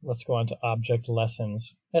 let's go on to object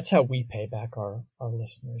lessons. That's how we pay back our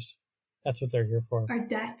listeners. That's what they're here for. Our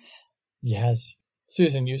debt. Yes.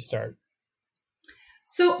 Susan, you start.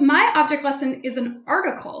 So my object lesson is an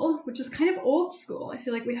article, which is kind of old school. I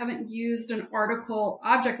feel like we haven't used an article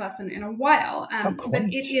object lesson in a while. But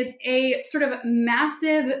it is a sort of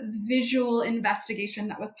massive visual investigation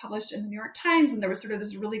that was published in the New York Times. And there was sort of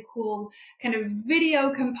this really cool kind of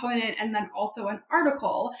video component and then also an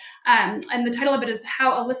article. And the title of it is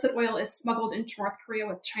How Illicit Oil is Smuggled into North Korea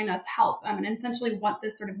with China's Help. And essentially what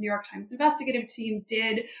this sort of New York Times investigative team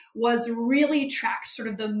did was really track sort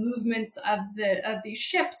of the movements of these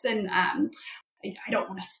ships, and I don't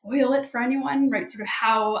want to spoil it for anyone, right? Sort of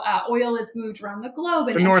how oil is moved around the globe.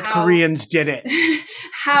 And the North Koreans did it.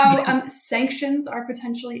 How sanctions are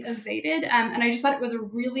potentially evaded. And I just thought it was a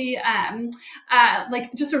really,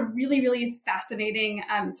 just a really, really fascinating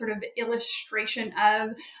sort of illustration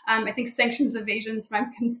of, I think sanctions evasion sometimes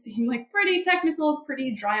can seem like pretty technical,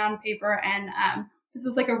 pretty dry on paper. And this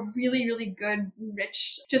is like a really, really good,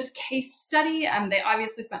 rich, just case study. They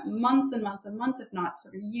obviously spent months and months and months, if not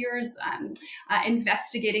sort of years,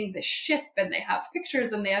 investigating the ship, and they have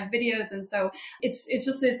pictures and they have videos. And so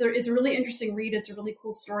it's a really interesting read. It's a really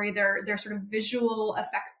cool story. Their sort of visual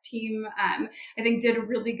effects team, I think, did a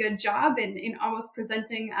really good job in almost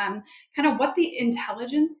presenting kind of what the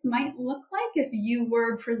intelligence might look like if you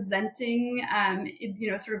were presenting,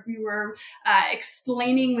 you were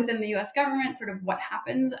explaining within the U.S. government sort of what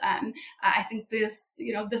happened. I think this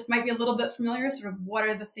might be a little bit familiar, sort of what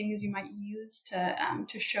are the things you might use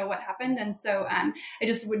to show what happened. And so I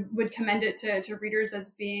just would commend it to readers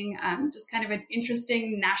as being just kind of an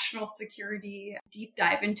interesting national security deep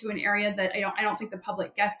dive into an area that I don't think the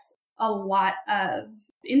public gets a lot of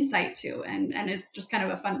insight to, and it's just kind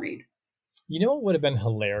of a fun read. You know what would have been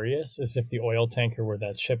hilarious is if the oil tanker were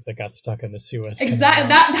that ship that got stuck in the Suez Canal. Exactly.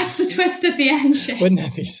 That's the twist at the end, Shane. Wouldn't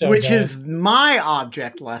that be so Which good? is my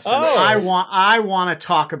object lesson. Oh. I want to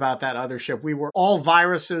talk about that other ship. We were all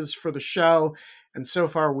viruses for the show, and so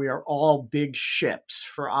far we are all big ships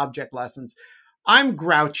for object lessons. I'm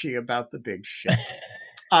grouchy about the big ship.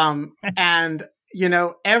 And,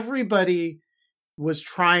 everybody was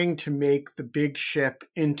trying to make the big ship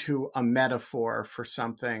into a metaphor for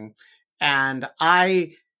something. And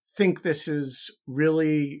I think this is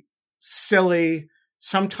really silly.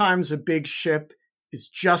 Sometimes a big ship is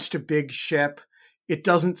just a big ship. It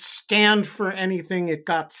doesn't stand for anything. It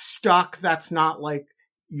got stuck. That's not like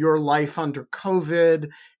your life under COVID.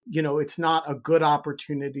 It's not a good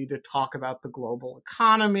opportunity to talk about the global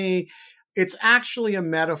economy. It's actually a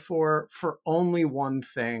metaphor for only one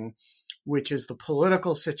thing, which is the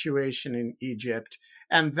political situation in Egypt.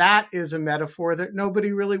 And that is a metaphor that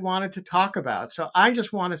nobody really wanted to talk about. So I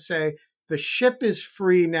just want to say the ship is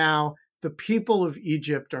free now. The people of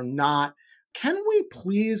Egypt are not. Can we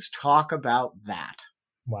please talk about that?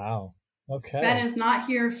 Wow. Okay. Ben is not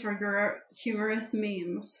here for your humorous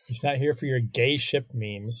memes. He's not here for your gay ship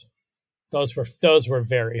memes. Those were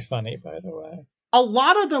very funny, by the way. A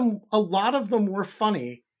lot of them were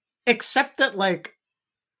funny, except that like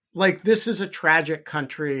this is a tragic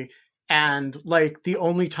country, and like the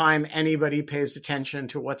only time anybody pays attention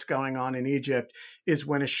to what's going on in Egypt is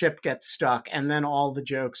when a ship gets stuck, and then all the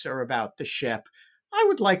jokes are about the ship. I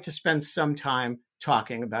would like to spend some time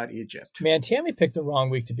talking about Egypt. Man, Tammy picked the wrong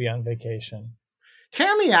week to be on vacation.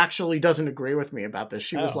 Tammy actually doesn't agree with me about this.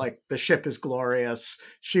 She was like, the ship is glorious.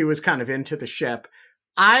 She was kind of into the ship.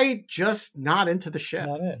 I just not into the ship.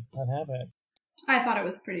 Not have it. I thought it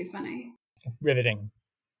was pretty funny. Riveting.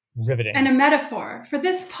 And a metaphor for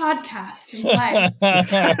this podcast in life.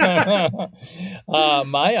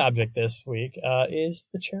 My object this week is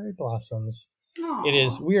the cherry blossoms.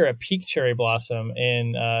 Aww. We are a peak cherry blossom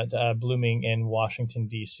in blooming in Washington,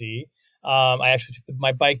 D.C. I actually took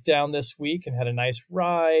my bike down this week and had a nice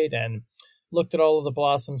ride and looked at all of the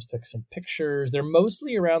blossoms, took some pictures. They're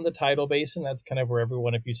mostly around the tidal basin. That's kind of where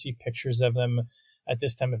everyone, if you see pictures of them at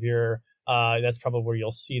this time of year, that's probably where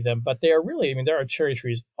you'll see them. But they are really, there are cherry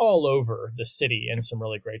trees all over the city in some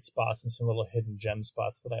really great spots and some little hidden gem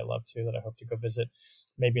spots that I love too, that I hope to go visit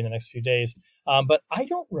maybe in the next few days. But I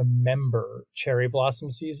don't remember cherry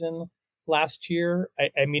blossom season last year.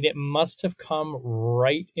 I mean, it must have come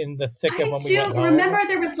right in the thick of when we went home. I do remember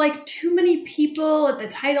there was like too many people at the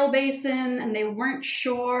tidal basin and they weren't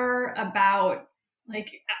sure about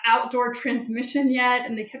like outdoor transmission yet,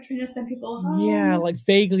 and they kept trying to send people home. Yeah, like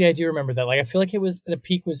vaguely I do remember that. Like I feel like it was, the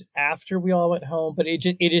peak was after we all went home, but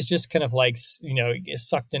it is just kind of like, it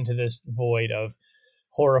sucked into this void of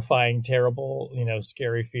horrifying, terrible,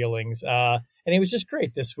 scary feelings. And it was just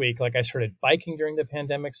great this week. Like I started biking during the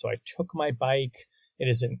pandemic, so I took my bike. It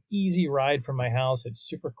is an easy ride from my house. It's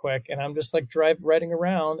super quick, and I'm just like riding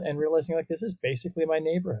around and realizing like this is basically my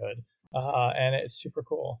neighborhood, and it's super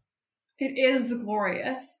cool. It is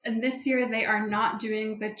glorious. And this year they are not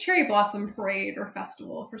doing the cherry blossom parade or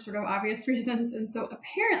festival for sort of obvious reasons. And so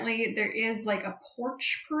apparently there is like a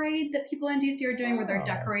porch parade that people in DC are doing where they're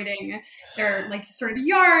decorating their like sort of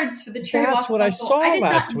yards for the cherry blossom. That's what festival. I saw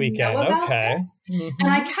last weekend. Okay. Mm-hmm. And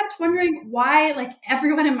I kept wondering why like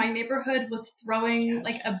everyone in my neighborhood was throwing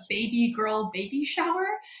like a baby girl baby shower,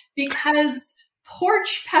 because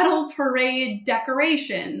porch petal parade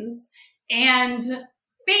decorations and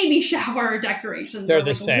baby shower decorations, they're like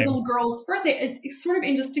the same. Little girl's birthday. It's sort of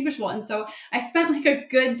indistinguishable. And so I spent like a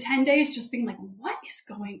good 10 days just being like, what is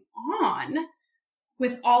going on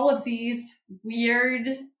with all of these weird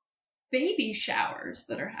baby showers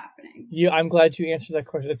that are happening? I'm glad you answered that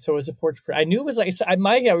question. So it was a porch parade. I knew it was like,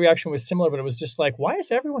 my reaction was similar, but it was just like, why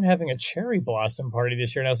is everyone having a cherry blossom party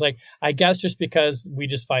this year? And I was like, I guess just because we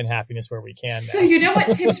just find happiness where we can now. So you know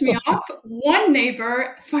what tipped me off? One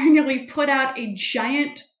neighbor finally put out a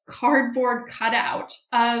giant cardboard cutout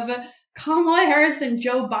of Kamala Harris and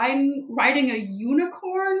Joe Biden riding a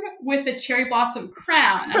unicorn with a cherry blossom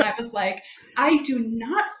crown. And I was like, I do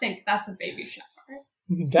not think that's a baby shower.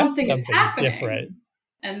 That's something is happening. Different.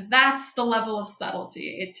 And that's the level of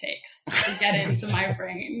subtlety it takes to get into my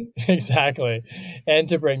brain. Exactly. And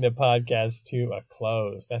to bring the podcast to a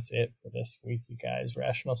close, that's it for this week, you guys.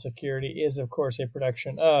 Rational Security is, of course, a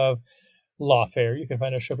production of Lawfare. You can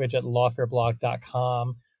find our show page at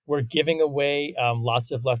lawfareblog.com. We're giving away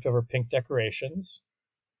lots of leftover pink decorations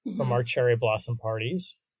from our cherry blossom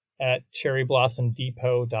parties at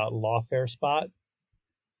cherryblossombdepot.lawfarespot.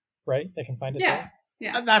 Right? They can find it there?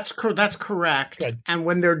 Yeah. That's correct. Good. And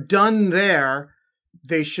when they're done there,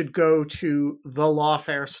 they should go to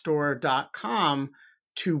thelawfarestore.com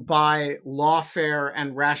to buy Lawfare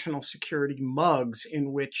and Rational Security mugs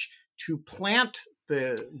in which to plant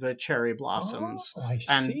the cherry blossoms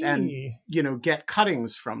and get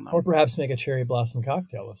cuttings from them. Or perhaps make a cherry blossom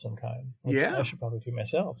cocktail of some kind, which I should probably do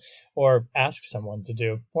myself, or ask someone to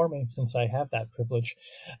do for me since I have that privilege.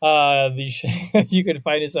 You can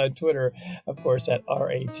find us on Twitter, of course, at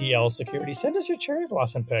RATL Security. Send us your cherry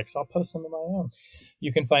blossom pics. I'll post some of my own.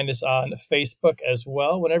 You can find us on Facebook as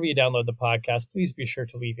well. Whenever you download the podcast, please be sure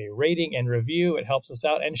to leave a rating and review. It helps us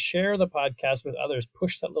out. And share the podcast with others.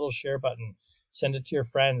 Push that little share button. Send it to your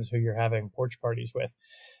friends who you're having porch parties with.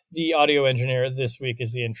 The audio engineer this week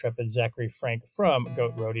is the intrepid Zachary Frank from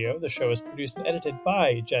Goat Rodeo. The show is produced and edited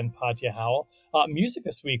by Jen Patja Howell. Music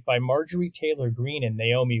this week by Marjorie Taylor Greene and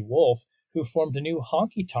Naomi Wolf, who formed a new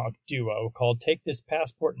honky-tonk duo called Take This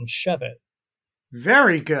Passport and Shove It.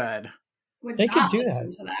 Very good. They could do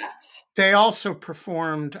that. They also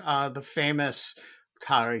performed the famous...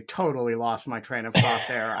 I totally lost my train of thought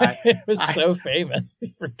there. It was so famous.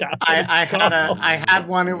 I forgot. I had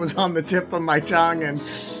one. It was on the tip of my tongue, and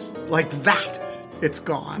like that, it's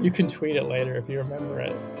gone. You can tweet it later if you remember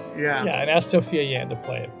it. Yeah. Yeah, and ask Sophia Yan to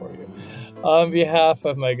play it for you. On behalf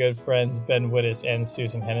of my good friends Ben Wittes and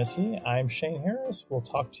Susan Hennessy, I'm Shane Harris. We'll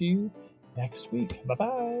talk to you next week.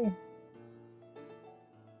 Bye-bye.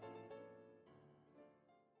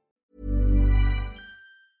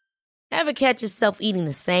 Ever catch yourself eating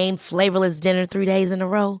the same flavorless dinner 3 days in a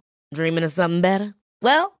row? Dreaming of something better?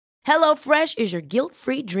 Well, HelloFresh is your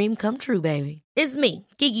guilt-free dream come true, baby. It's me,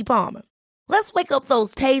 Keke Palmer. Let's wake up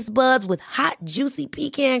those taste buds with hot, juicy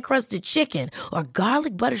pecan-crusted chicken or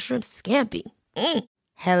garlic butter shrimp scampi.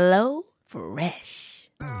 Hello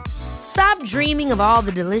Fresh. Stop dreaming of all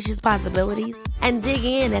the delicious possibilities and dig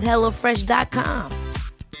in at HelloFresh.com.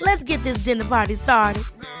 Let's get this dinner party started.